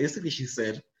apology, basically she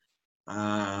said,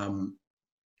 I'm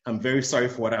very sorry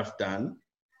for what I've done.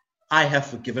 I have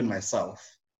forgiven myself.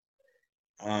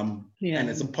 And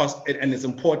it's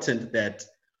important that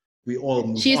we all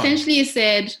move on. She essentially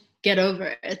said, get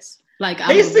over it. Like, I'm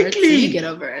basically, over it, so you get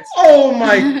over it. Oh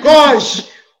my gosh.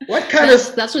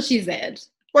 That's what she said.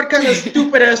 What kind of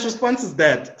stupid ass response is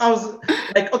that? I was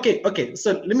like, okay.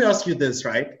 So let me ask you this,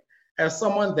 right? As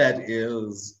someone that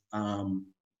is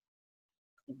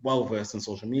well versed in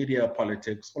social media,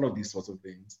 politics, all of these sorts of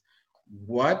things,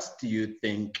 what do you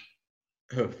think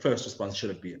her first response should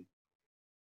have been?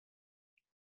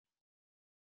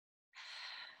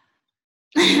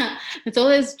 It's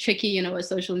always tricky, with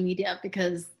social media,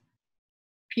 because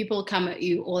people come at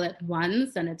you all at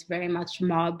once and it's very much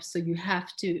mob. So you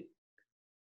have to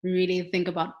really think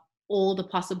about all the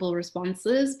possible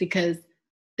responses, because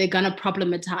they're going to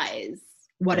problematize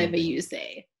whatever you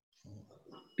say,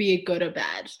 be it good or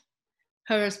bad.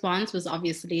 Her response was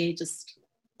obviously just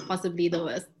possibly the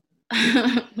worst,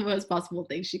 the worst possible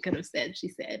thing she could have said, she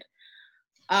said.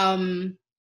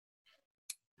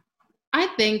 I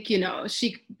think,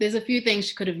 there's a few things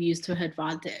she could have used to her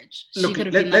advantage. Look,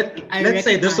 let's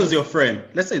say this was your friend.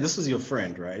 Let's say this was your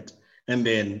friend, right? And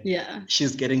then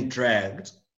she's getting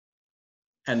dragged.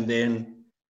 And then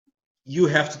you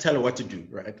have to tell her what to do,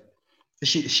 right?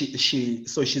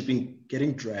 So she's been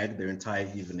getting dragged their entire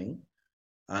evening.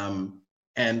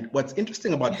 And what's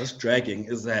interesting about this dragging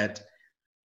is that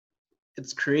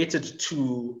it's created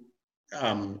two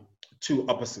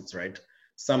opposites, right?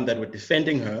 Some that were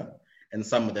defending her and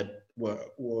some that were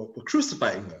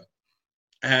crucifying her.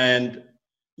 And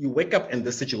you wake up in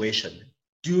this situation.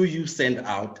 Do you send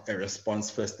out a response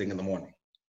first thing in the morning?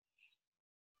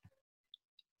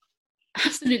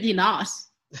 Absolutely not.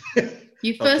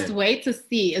 You first wait to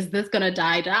see, is this going to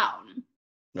die down?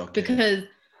 Okay. Because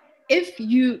if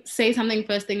you say something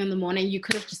first thing in the morning, you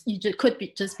could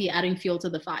just be adding fuel to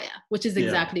the fire, which is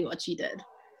exactly what she did.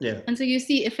 Yeah. And so you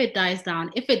see if it dies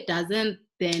down. If it doesn't,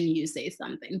 then you say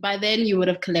something. By then you would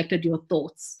have collected your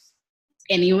thoughts.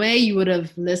 Anyway, you would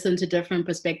have listened to different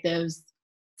perspectives,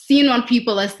 seen what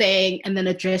people are saying, and then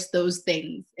addressed those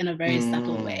things in a very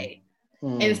subtle way.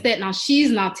 Instead, now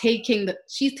she's taking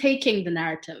the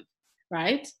narrative,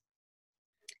 right?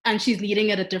 And she's leading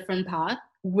it a different path,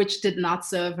 which did not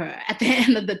serve her at the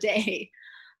end of the day.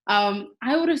 I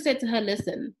would have said to her,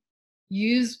 listen,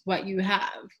 use what you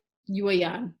have. You are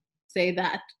young, say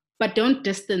that. But don't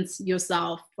distance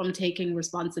yourself from taking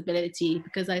responsibility,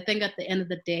 because I think at the end of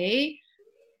the day,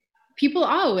 people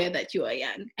are aware that you are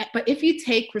young. But if you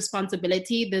take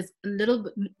responsibility, there's a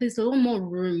little more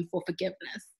room for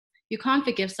forgiveness. You can't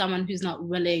forgive someone who's not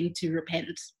willing to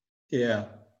repent. Yeah.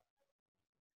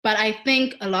 But I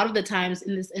think a lot of the times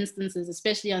in these instances,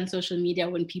 especially on social media,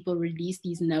 when people release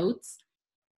these notes,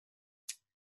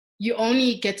 you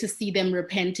only get to see them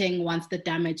repenting once the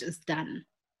damage is done.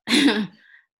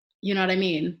 You know what I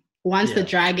mean? Once the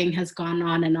dragging has gone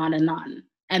on and on and on,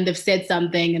 and they've said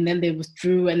something and then they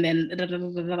withdrew and then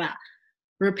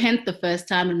repent the first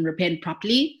time and repent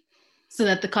properly, so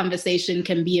that the conversation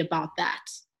can be about that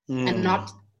and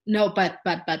not but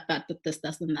this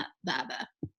doesn't the other.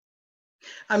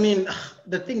 I mean,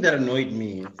 the thing that annoyed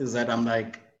me is that I'm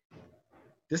like,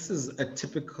 this is a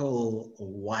typical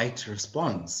white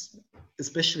response,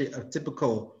 especially a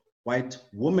typical white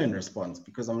woman response,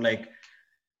 because I'm like,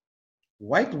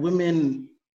 white women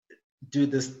do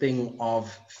this thing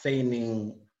of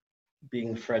feigning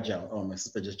being fragile. Oh, my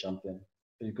sister just jumped in.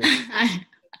 Are you good?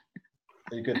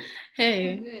 Are you good?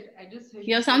 Hey,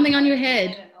 you have something on your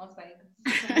head.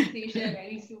 conversation I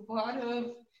need to be part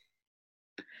of.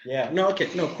 Yeah. No. Okay.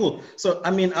 No. Cool. So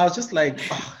I mean, I was just like,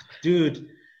 oh, dude,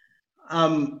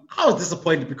 I was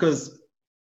disappointed because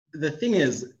the thing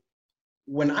is,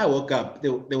 when I woke up,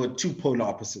 there were two polar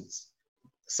opposites.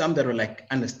 Some that were like,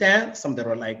 understand, some that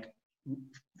were like,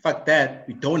 fuck that,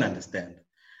 we don't understand.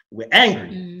 We're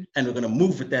angry and we're gonna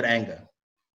move with that anger.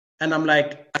 And I'm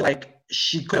like,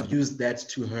 she could have used that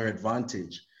to her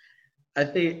advantage. I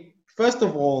think, first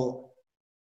of all,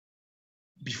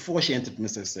 before she entered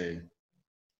Miss SA,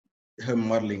 her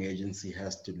modeling agency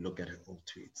has to look at her old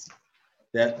tweets.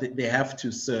 They have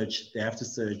to search. They have to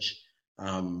search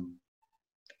um,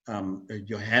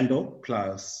 your handle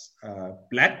plus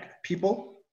black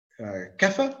people,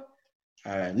 kafir,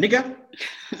 nigger.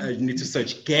 You need to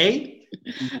search gay.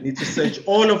 You need to search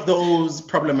all of those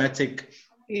problematic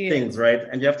things, right?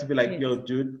 And you have to be like, yo,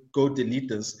 dude, go delete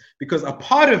this. Because a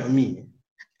part of me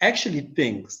actually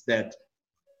thinks that,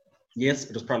 yes,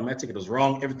 it was problematic, it was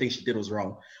wrong, everything she did was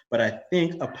wrong. But I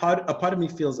think a part of me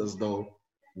feels as though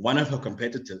one of her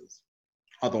competitors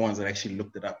are the ones that actually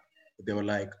looked it up. They were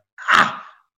like,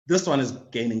 this one is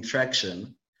gaining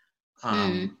traction.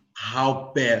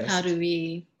 How best? How do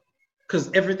we? Because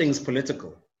everything's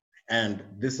political, and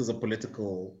this is a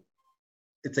political.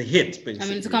 It's a hit, basically. I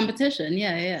mean, it's a competition.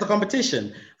 Yeah. It's a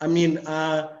competition. I mean,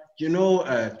 Khumalo,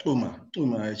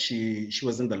 she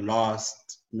was in the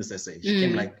last Miss SA. She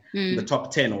came like in the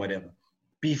top 10 or whatever.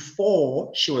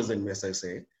 Before she was in Miss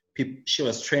SA, she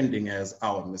was trending as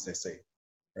our Miss SA,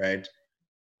 right?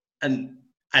 And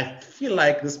I feel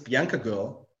like this Bianca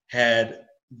girl had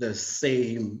the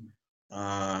same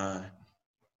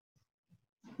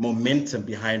momentum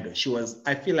behind her.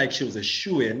 I feel like she was a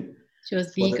shoo-in. She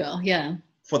was the girl, yeah.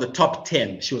 For the top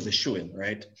 10, she was a shoo-in,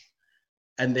 right?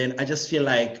 And then I just feel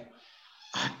like,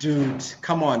 dude,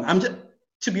 come on.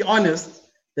 To be honest,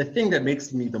 the thing that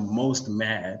makes me the most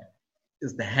mad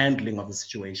is the handling of the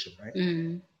situation, right?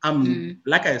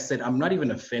 Like I said, I'm not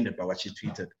even offended by what she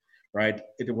tweeted, right?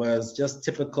 It was just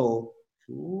typical.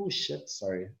 Oh shit!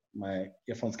 Sorry, my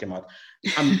earphones came out.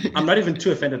 I'm not even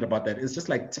too offended about that. It's just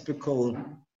like typical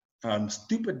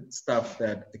stupid stuff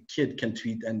that a kid can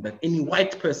tweet and that any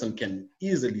white person can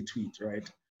easily tweet, right?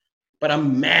 But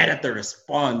I'm mad at the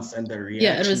response and the reaction.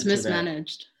 Yeah, it was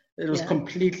mismanaged. It was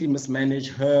completely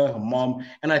mismanaged, her mom.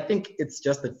 And I think it's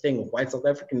just the thing of white South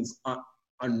Africans are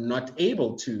not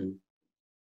able to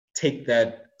take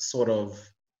that sort of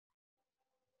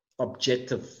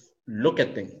objective look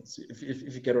at things, if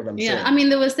you get what I'm saying. Yeah, I mean,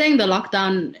 they were saying the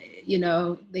lockdown,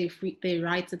 their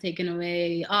rights are taken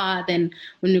away. Then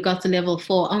when we got to level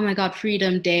 4, oh my God,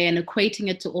 Freedom Day, and equating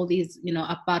it to all these,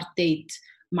 apartheid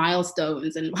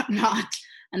milestones and whatnot.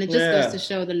 And it just goes to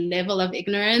show the level of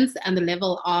ignorance and the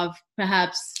level of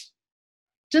perhaps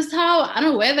just how, I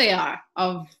don't know where they are,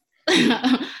 of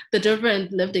the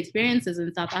different lived experiences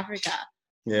in South Africa.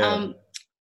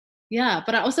 Yeah,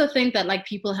 but I also think that like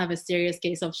people have a serious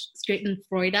case of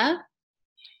Schadenfreude,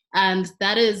 and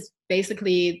that is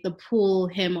basically the pull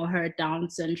him or her down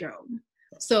syndrome.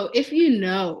 So if you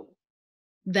know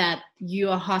that you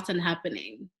are hot and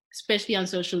happening, especially on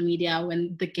social media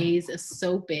when the gaze is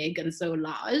so big and so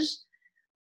large,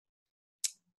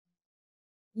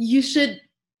 you should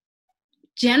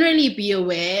generally be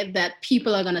aware that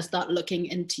people are going to start looking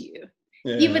into you.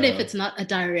 Even if it's not a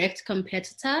direct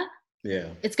competitor.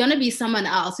 It's going to be someone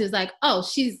else who's like, oh,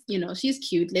 she's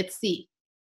cute, let's see,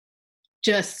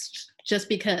 just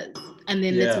because, and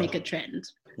then let's make a trend.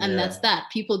 And that's that.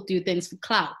 People do things for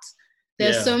clout.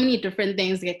 There's so many different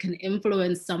things that can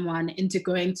influence someone into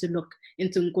going to look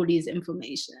into Nkoli's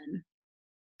information.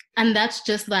 And that's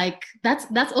just like, that's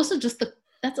also just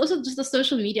the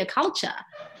social media culture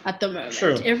at the moment.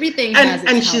 True. Everything has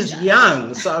its and she's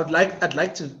young, so I'd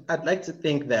like to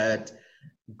think that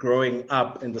growing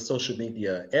up in the social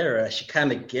media era, she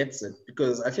kind of gets it,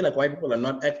 because I feel like white people are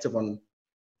not active on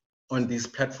these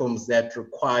platforms that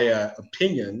require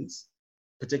opinions,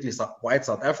 particularly white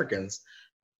South Africans,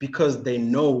 because they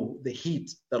know the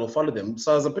heat that'll follow them.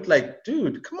 So I was a bit like,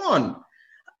 dude, come on.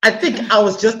 I think I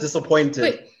was just disappointed.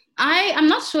 Wait, I'm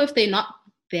not sure if they're not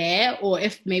there or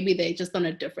if maybe they're just on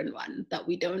a different one that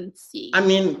we don't see. I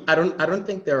mean, I don't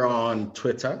think they're on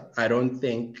Twitter. I don't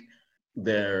think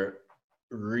they're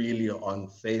really on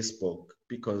Facebook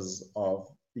because of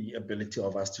the ability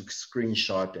of us to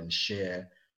screenshot and share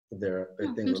their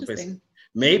things on Facebook.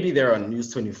 Maybe they're on News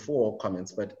 24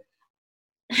 comments, but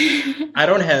I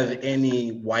don't have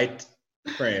any white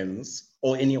friends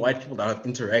or any white people that I've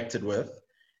interacted with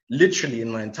literally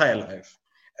in my entire life.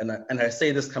 And I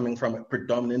say this coming from a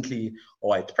predominantly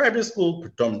white private school,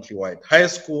 predominantly white high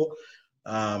school.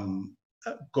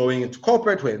 going into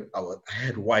corporate where I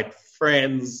had white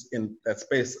friends in that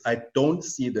space, I don't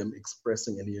see them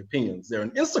expressing any opinions. They're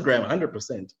on Instagram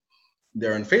 100%.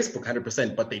 They're on Facebook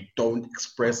 100%, but they don't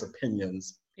express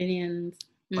opinions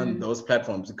on those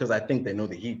platforms because I think they know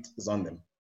the heat is on them.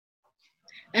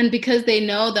 And because they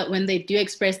know that when they do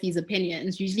express these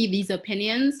opinions, usually these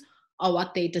opinions are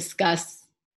what they discuss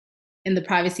in the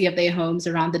privacy of their homes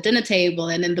around the dinner table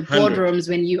and in the boardrooms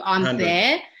when you aren't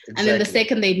there. Exactly. And then the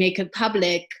second they make it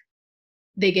public,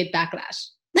 they get backlash.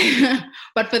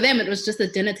 But for them, it was just a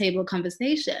dinner table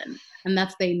conversation, and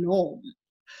that's their norm.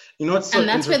 You know, and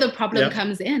that's where the problem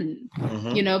comes in,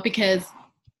 you know, because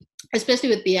especially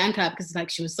with Bianca, because like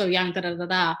she was so young,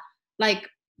 like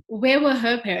where were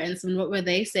her parents and what were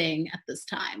they saying at this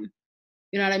time?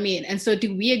 You know what I mean? And so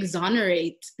do we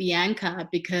exonerate Bianca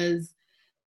because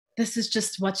this is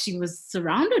just what she was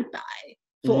surrounded by?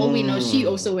 For all we know, she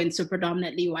also went to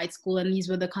predominantly white school, and these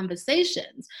were the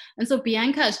conversations. And so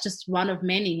Bianca is just one of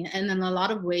many. And in a lot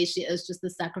of ways, she is just the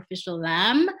sacrificial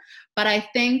lamb. But I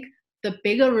think the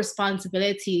bigger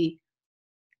responsibility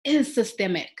is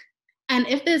systemic. And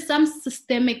if there's some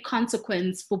systemic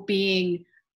consequence for being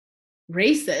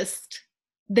racist,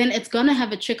 then it's going to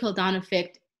have a trickle-down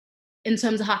effect in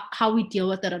terms of how we deal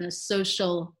with it on a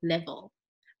social level.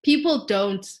 People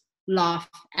don't laugh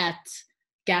at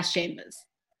gas chambers.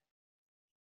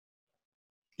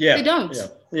 Yeah, they don't.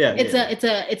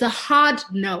 It's a hard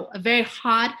no, a very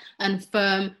hard and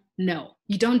firm no.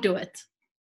 You don't do it.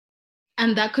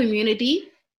 And that community,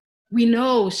 we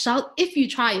know, if you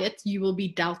try it, you will be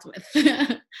dealt with.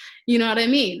 You know what I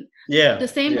mean? Yeah. The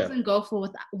same doesn't go for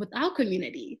with our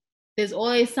community. There's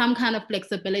always some kind of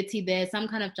flexibility there, some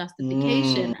kind of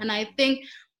justification. And I think,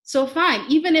 so fine,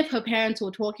 even if her parents were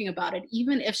talking about it,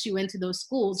 even if she went to those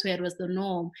schools where it was the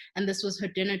norm and this was her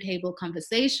dinner table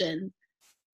conversation,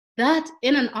 that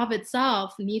in and of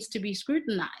itself needs to be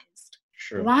scrutinized.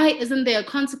 Sure. Why isn't there a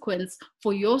consequence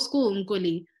for your school,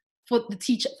 Nkuli, for the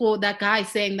teacher, for that guy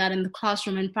saying that in the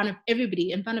classroom in front of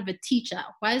everybody, in front of a teacher?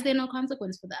 Why is there no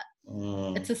consequence for that?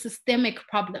 It's a systemic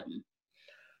problem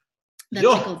that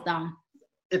trickles down.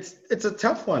 It's a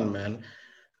tough one, man.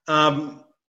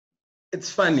 It's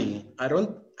funny. I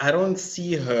don't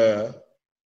see her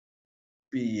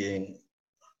being,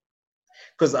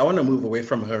 because I want to move away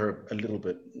from her a little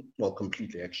bit, well,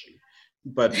 completely actually,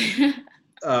 but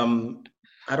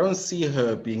I don't see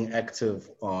her being active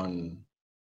on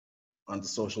the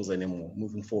socials anymore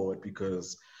moving forward,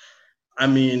 because I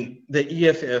mean the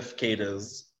EFF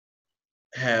cadres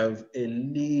have a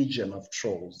legion of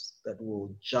trolls that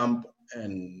will jump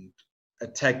and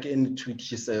attack any tweet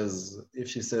she says. If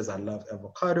she says I love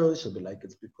avocado, she'll be like,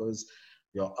 it's because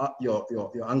your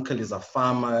uncle is a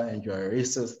farmer and you're a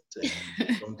racist and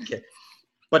you don't care.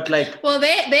 But like, well,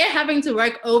 they're having to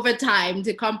work overtime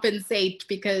to compensate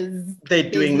because they're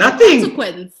doing nothing.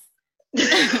 Consequence.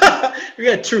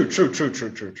 Yeah, true.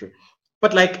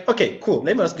 But like, okay, cool.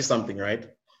 Let me ask you something, right?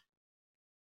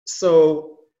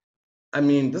 So, I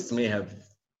mean, this may have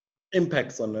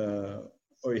impacts on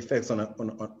or effects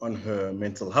on her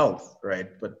mental health, right?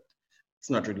 But it's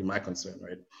not really my concern,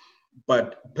 right?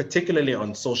 But particularly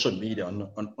on social media,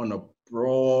 on a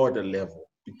broader level,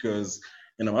 because,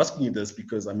 and I'm asking you this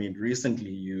because, I mean, recently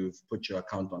you've put your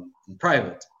account on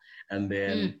private, and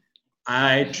then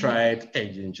I tried, hey,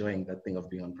 you're enjoying that thing of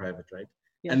being on private, right?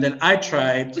 Yeah. And then I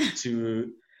tried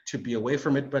to be away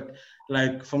from it, but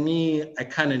like for me, I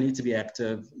kind of need to be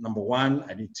active. Number one,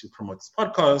 I need to promote this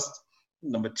podcast.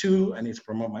 Number two, I need to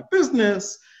promote my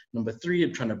business. Number three,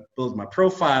 I'm trying to build my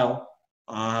profile.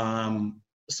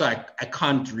 So I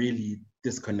can't really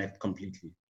disconnect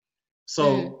completely.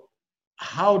 So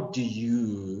how do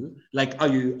you, like, are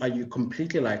you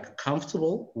completely like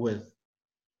comfortable with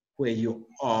where you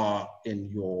are in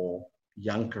your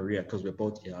young career? Because we're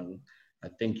both young. I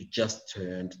think you just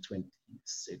turned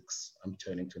 26. I'm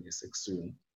turning 26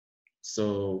 soon.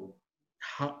 So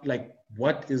how, like,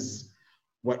 what is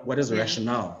the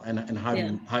rationale, and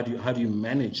how do you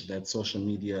manage that social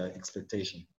media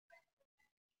expectation?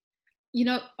 You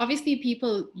know, obviously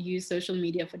people use social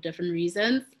media for different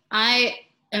reasons. I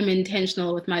am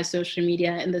intentional with my social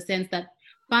media in the sense that,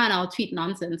 fine, I'll tweet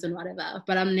nonsense and whatever,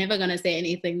 but I'm never going to say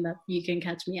anything that you can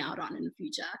catch me out on in the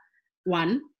future.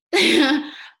 One.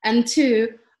 And two,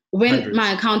 when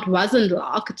my account wasn't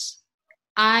locked,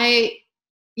 I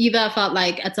either felt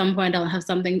like at some point I'll have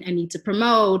something I need to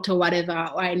promote or whatever,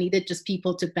 or I needed just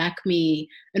people to back me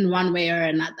in one way or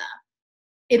another.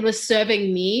 It was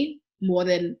serving me more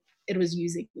than it was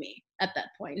using me at that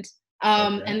point.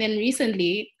 And then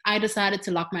recently I decided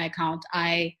to lock my account.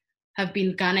 I have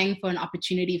been gunning for an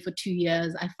opportunity for 2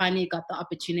 years. I finally got the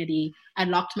opportunity. I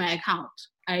locked my account.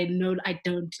 I know I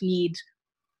don't need,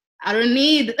 I don't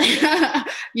need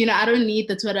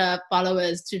the Twitter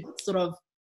followers to sort of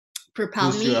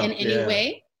propel Boost you me up, in any yeah.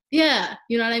 way. Yeah,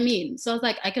 you know what I mean? So I was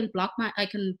like, I can lock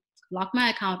my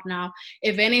account now.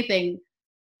 If anything,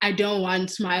 I don't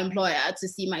want my employer to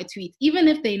see my tweets, even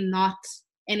if they're not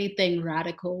anything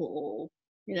radical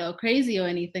or, crazy or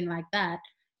anything like that.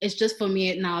 It's just for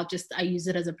me now, just I use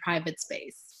it as a private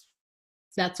space.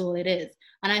 That's all it is.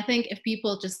 And I think if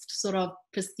people just sort of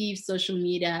perceive social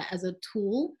media as a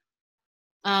tool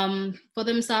for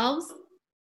themselves,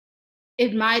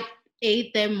 it might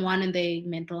aid them, one, in their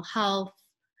mental health,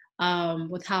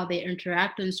 with how they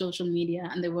interact on social media,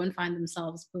 and they won't find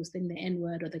themselves posting the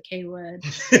N-word or the K-word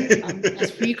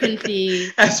as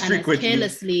frequently as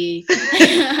carelessly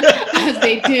as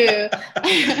they do.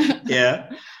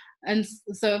 Yeah. And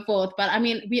so forth. But I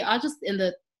mean, we are just in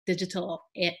the digital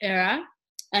era.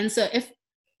 And so if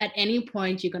at any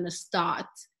point you're going to start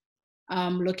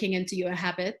looking into your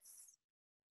habits,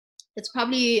 it's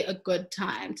probably a good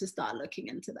time to start looking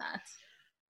into that.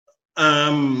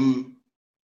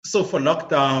 So for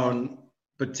lockdown,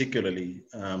 particularly,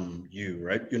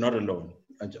 right? You're not alone.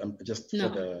 I'm just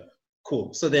No.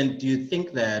 Cool. So then do you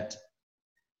think that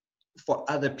for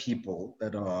other people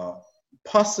that are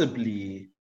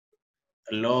possibly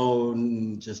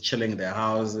alone, just chilling in their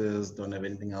houses, don't have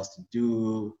anything else to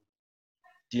do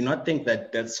you not think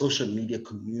that social media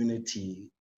community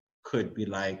could be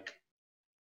like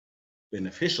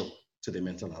beneficial to their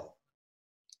mental health?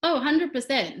 Oh,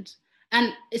 100%.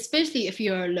 And especially if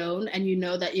you're alone and you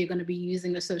know that you're going to be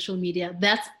using the social media,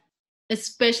 that's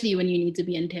especially when you need to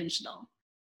be intentional,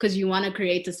 because you want to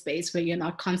create a space where you're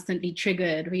not constantly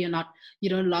triggered, where you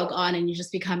don't log on and you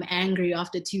just become angry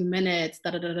after 2 minutes,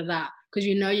 because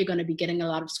you know you're going to be getting a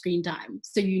lot of screen time.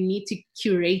 So you need to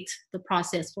curate the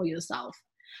process for yourself.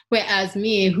 Whereas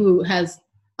me, who has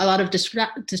a lot of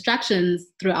distractions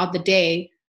throughout the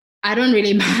day, I don't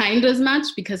really mind as much,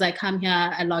 because I come here,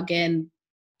 I log in,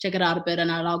 check it out a bit,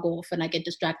 and I log off and I get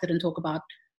distracted and talk about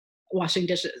washing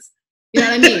dishes. You know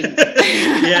what I mean?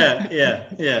 Yeah.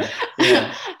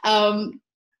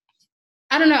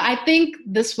 I don't know. I think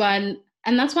this one,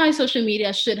 and that's why social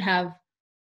media should have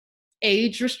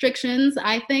age restrictions,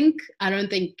 I think. I don't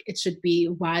think it should be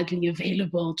widely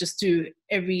available just to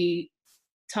every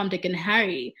Tom, Dick, and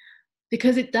Harry,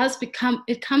 because it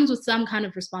comes with some kind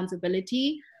of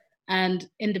responsibility and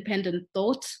independent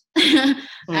thought.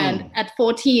 And at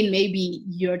 14, maybe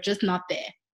you're just not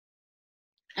there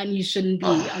and you shouldn't be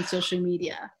on social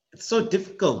media. It's so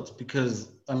difficult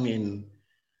because, I mean,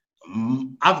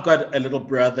 I've got a little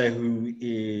brother who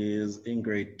is in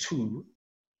grade 2,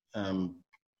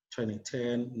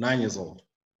 2010, 9 years old.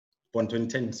 Born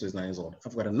 2010, so he's 9 years old.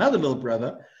 I've got another little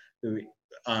brother who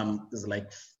is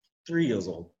like 3 years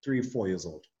old, 3, 4 years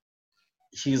old.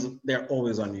 They're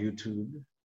always on YouTube.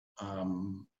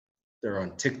 They're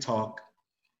on TikTok.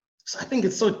 So I think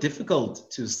it's so difficult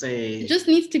to say. It just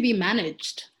needs to be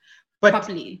managed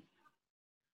properly.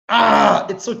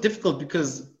 It's so difficult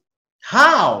because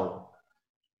how?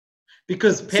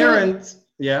 Because parents,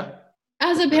 yeah.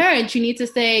 As a parent, you need to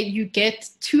say you get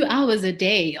 2 hours a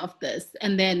day of this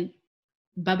and then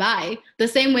bye-bye. The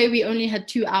same way we only had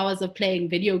 2 hours of playing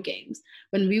video games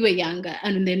when we were younger,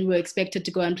 and then we were expected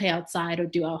to go and play outside or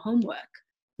do our homework.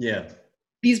 Yeah.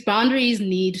 These boundaries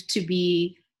need to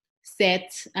be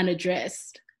set and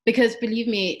addressed, because believe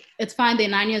me, it's fine, they're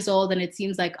 9 years old and it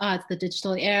seems like, it's the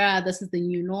digital era, this is the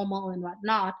new normal and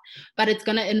whatnot, but it's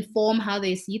going to inform how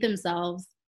they see themselves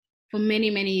for many,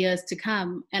 many years to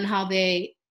come, and how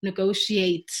they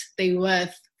negotiate their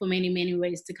worth for many, many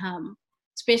ways to come,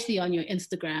 especially on your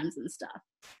Instagrams and stuff,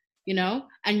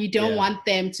 and you don't want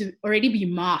them to already be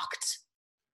marked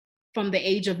from the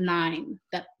age of 9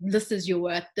 that this is your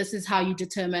worth, this is how you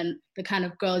determine the kind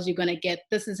of girls you're going to get,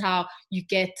 this is how you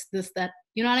get this, that,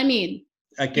 you know what I mean?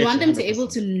 You want them to be able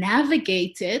to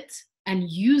navigate it and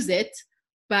use it,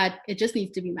 but it just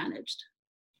needs to be managed.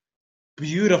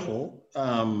 Beautiful.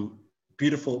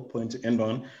 Beautiful point to end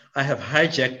on. I have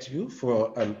hijacked you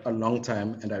for a long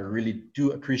time, and I really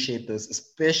do appreciate this,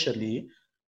 especially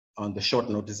on the short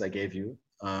notice I gave you.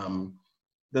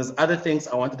 There's other things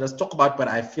I wanted us to talk about, but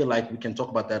I feel like we can talk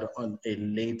about that on a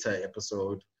later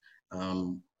episode.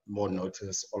 More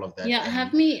notice, all of that. Yeah,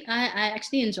 have me. I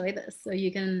actually enjoy this, so you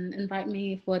can invite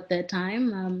me for a third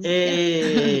time.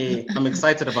 Hey, I'm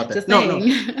excited about that.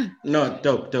 No,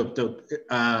 dope.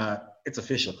 It's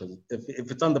official, because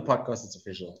if it's on the podcast, it's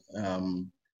official.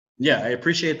 I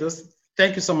appreciate this.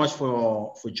 Thank you so much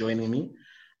for joining me.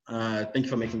 Thank you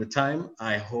for making the time.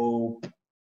 I hope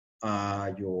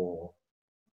your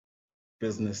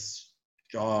business,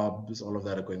 jobs, all of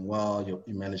that are going well. You're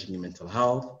managing your mental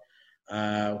health.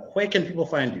 Where can people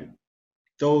find you?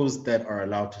 Those that are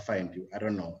allowed to find you. I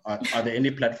don't know. Are there any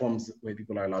platforms where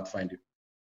people are allowed to find you?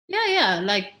 Yeah,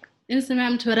 like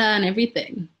Instagram, Twitter, and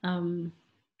everything.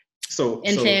 So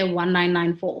Enhle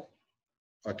 1994.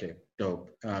 Okay, dope.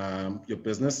 Your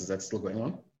business, is that still going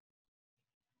on?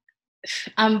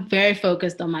 I'm very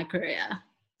focused on my career.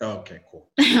 Okay,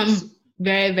 cool. I'm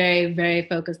very, very, very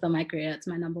focused on my career. It's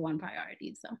my number one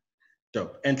priority. So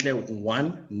dope. Enhle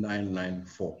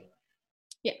 1994.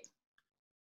 Yeah.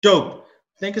 Dope.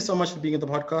 Thank you so much for being on the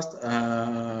podcast.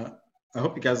 I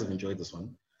hope you guys have enjoyed this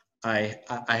one. I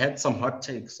had some hot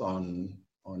takes on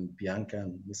Bianca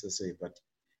and Mrs. A, but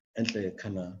Enhle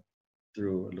kind of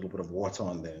threw a little bit of water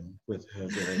on them with her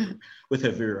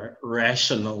very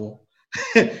rational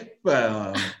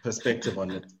perspective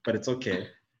on it. But it's okay.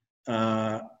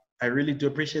 I really do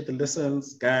appreciate the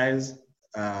listens, guys.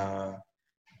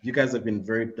 You guys have been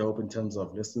very dope in terms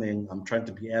of listening. I'm trying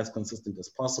to be as consistent as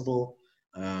possible.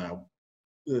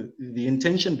 The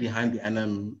intention behind the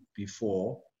annum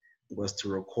before was to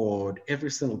record every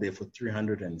single day for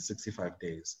 365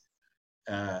 days.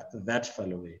 That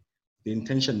fell away. The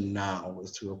intention now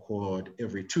is to record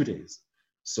every 2 days.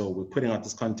 So we're putting out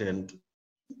this content.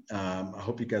 I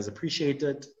hope you guys appreciate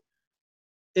it.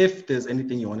 If there's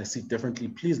anything you want to see differently,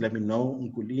 please let me know.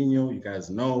 Nkulinho, you guys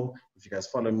know. If you guys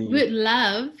follow me. We'd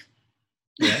love.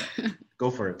 Yeah,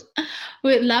 go for it.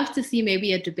 We'd love to see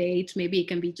maybe a debate. Maybe it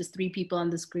can be just 3 people on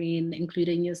the screen,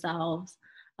 including yourselves.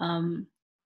 Something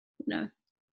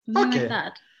like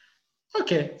that.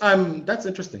 Okay, that's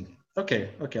interesting. Okay,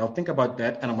 I'll think about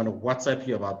that, and I'm gonna WhatsApp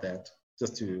you about that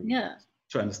just to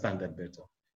understand that better.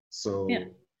 So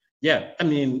yeah, I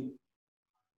mean,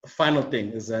 final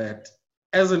thing is that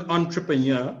as an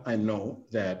entrepreneur, I know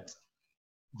that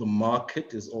the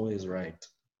market is always right.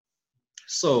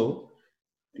 So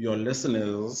your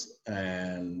listeners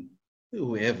and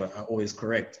whoever are always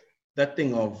correct. That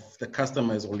thing of the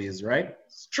customer is always right,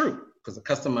 it's true, because the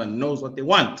customer knows what they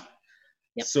want.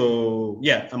 Yep. So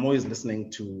yeah, I'm always listening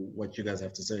to what you guys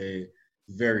have to say,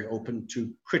 very open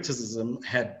to criticism.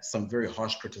 Had some very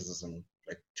harsh criticism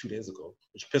like 2 days ago,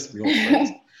 which pissed me off.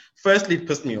 Firstly, it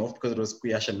pissed me off because it was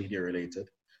Kuyasha media related.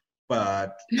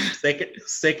 But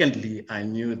secondly, I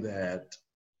knew that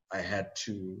I had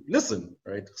to listen,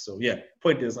 right? So yeah,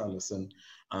 point is I'll listen.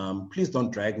 Please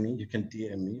don't drag me. You can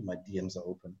DM me. My DMs are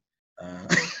open.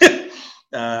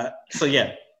 So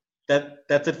yeah,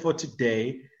 that's it for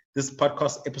today. This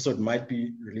podcast episode might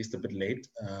be released a bit late.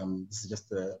 This is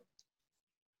just a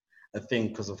thing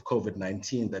because of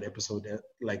COVID-19. That episodes, it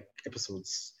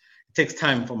takes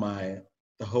time for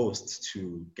the hosts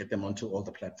to get them onto all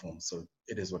the platforms. So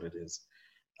it is what it is.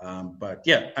 But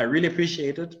yeah, I really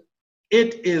appreciate it.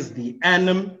 It is the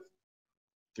Annum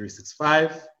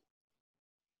 365.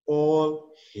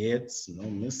 All hits, no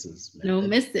misses. Man. No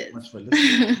misses. Much for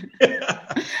listening.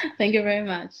 Thank you very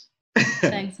much.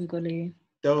 Thanks, Nkuli.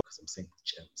 Because I'm saying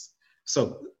gems.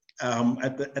 So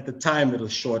at the time, it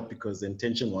was short because the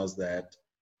intention was that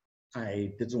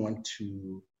I didn't want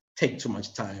to take too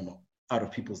much time out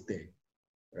of people's day,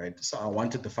 right? So I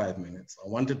wanted the 5 minutes, I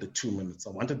wanted the 2 minutes,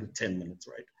 I wanted the 10 minutes,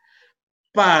 right?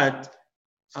 But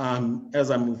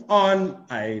as I move on,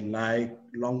 I like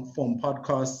long form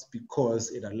podcasts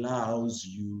because it allows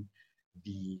you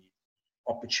the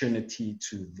opportunity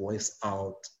to voice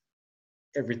out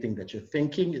everything that you're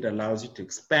thinking. It allows you to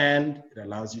expand. It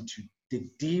allows you to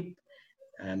dig deep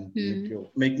and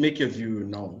make your view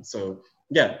known. So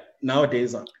yeah,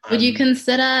 nowadays. Would you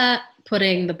consider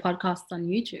putting the podcast on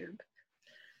YouTube?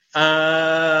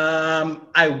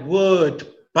 I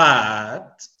would,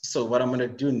 but so what I'm going to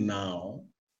do now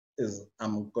is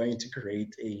I'm going to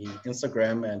create a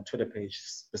Instagram and Twitter page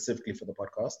specifically for the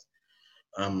podcast,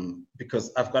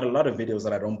 because I've got a lot of videos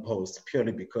that I don't post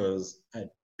purely because I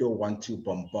don't want to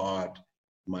bombard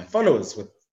my followers with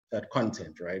that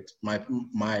content, right? On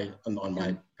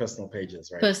my personal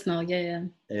pages, right? Personal, yeah.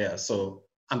 Yeah, so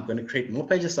I'm going to create more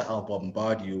pages, so I'll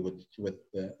bombard you with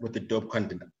the dope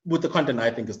content, with the content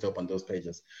I think is dope on those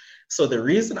pages. So the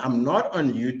reason I'm not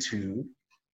on YouTube,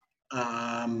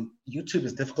 YouTube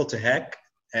is difficult to hack,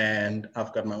 and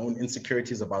I've got my own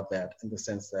insecurities about that, in the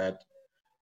sense that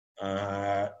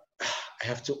I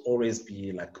have to always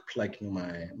be like plugging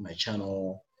my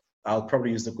channel. I'll probably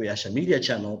use the Kuyasha Media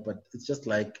channel, but it's just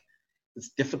like it's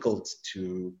difficult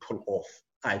to pull off,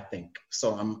 I think.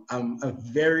 So I'm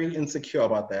very insecure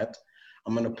about that.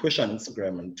 I'm gonna push on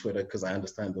Instagram and Twitter because I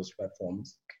understand those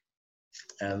platforms.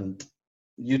 And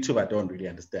YouTube, I don't really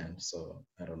understand, so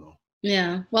I don't know.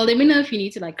 Yeah. Well, let me know if you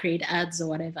need to like create ads or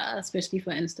whatever, especially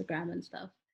for Instagram and stuff.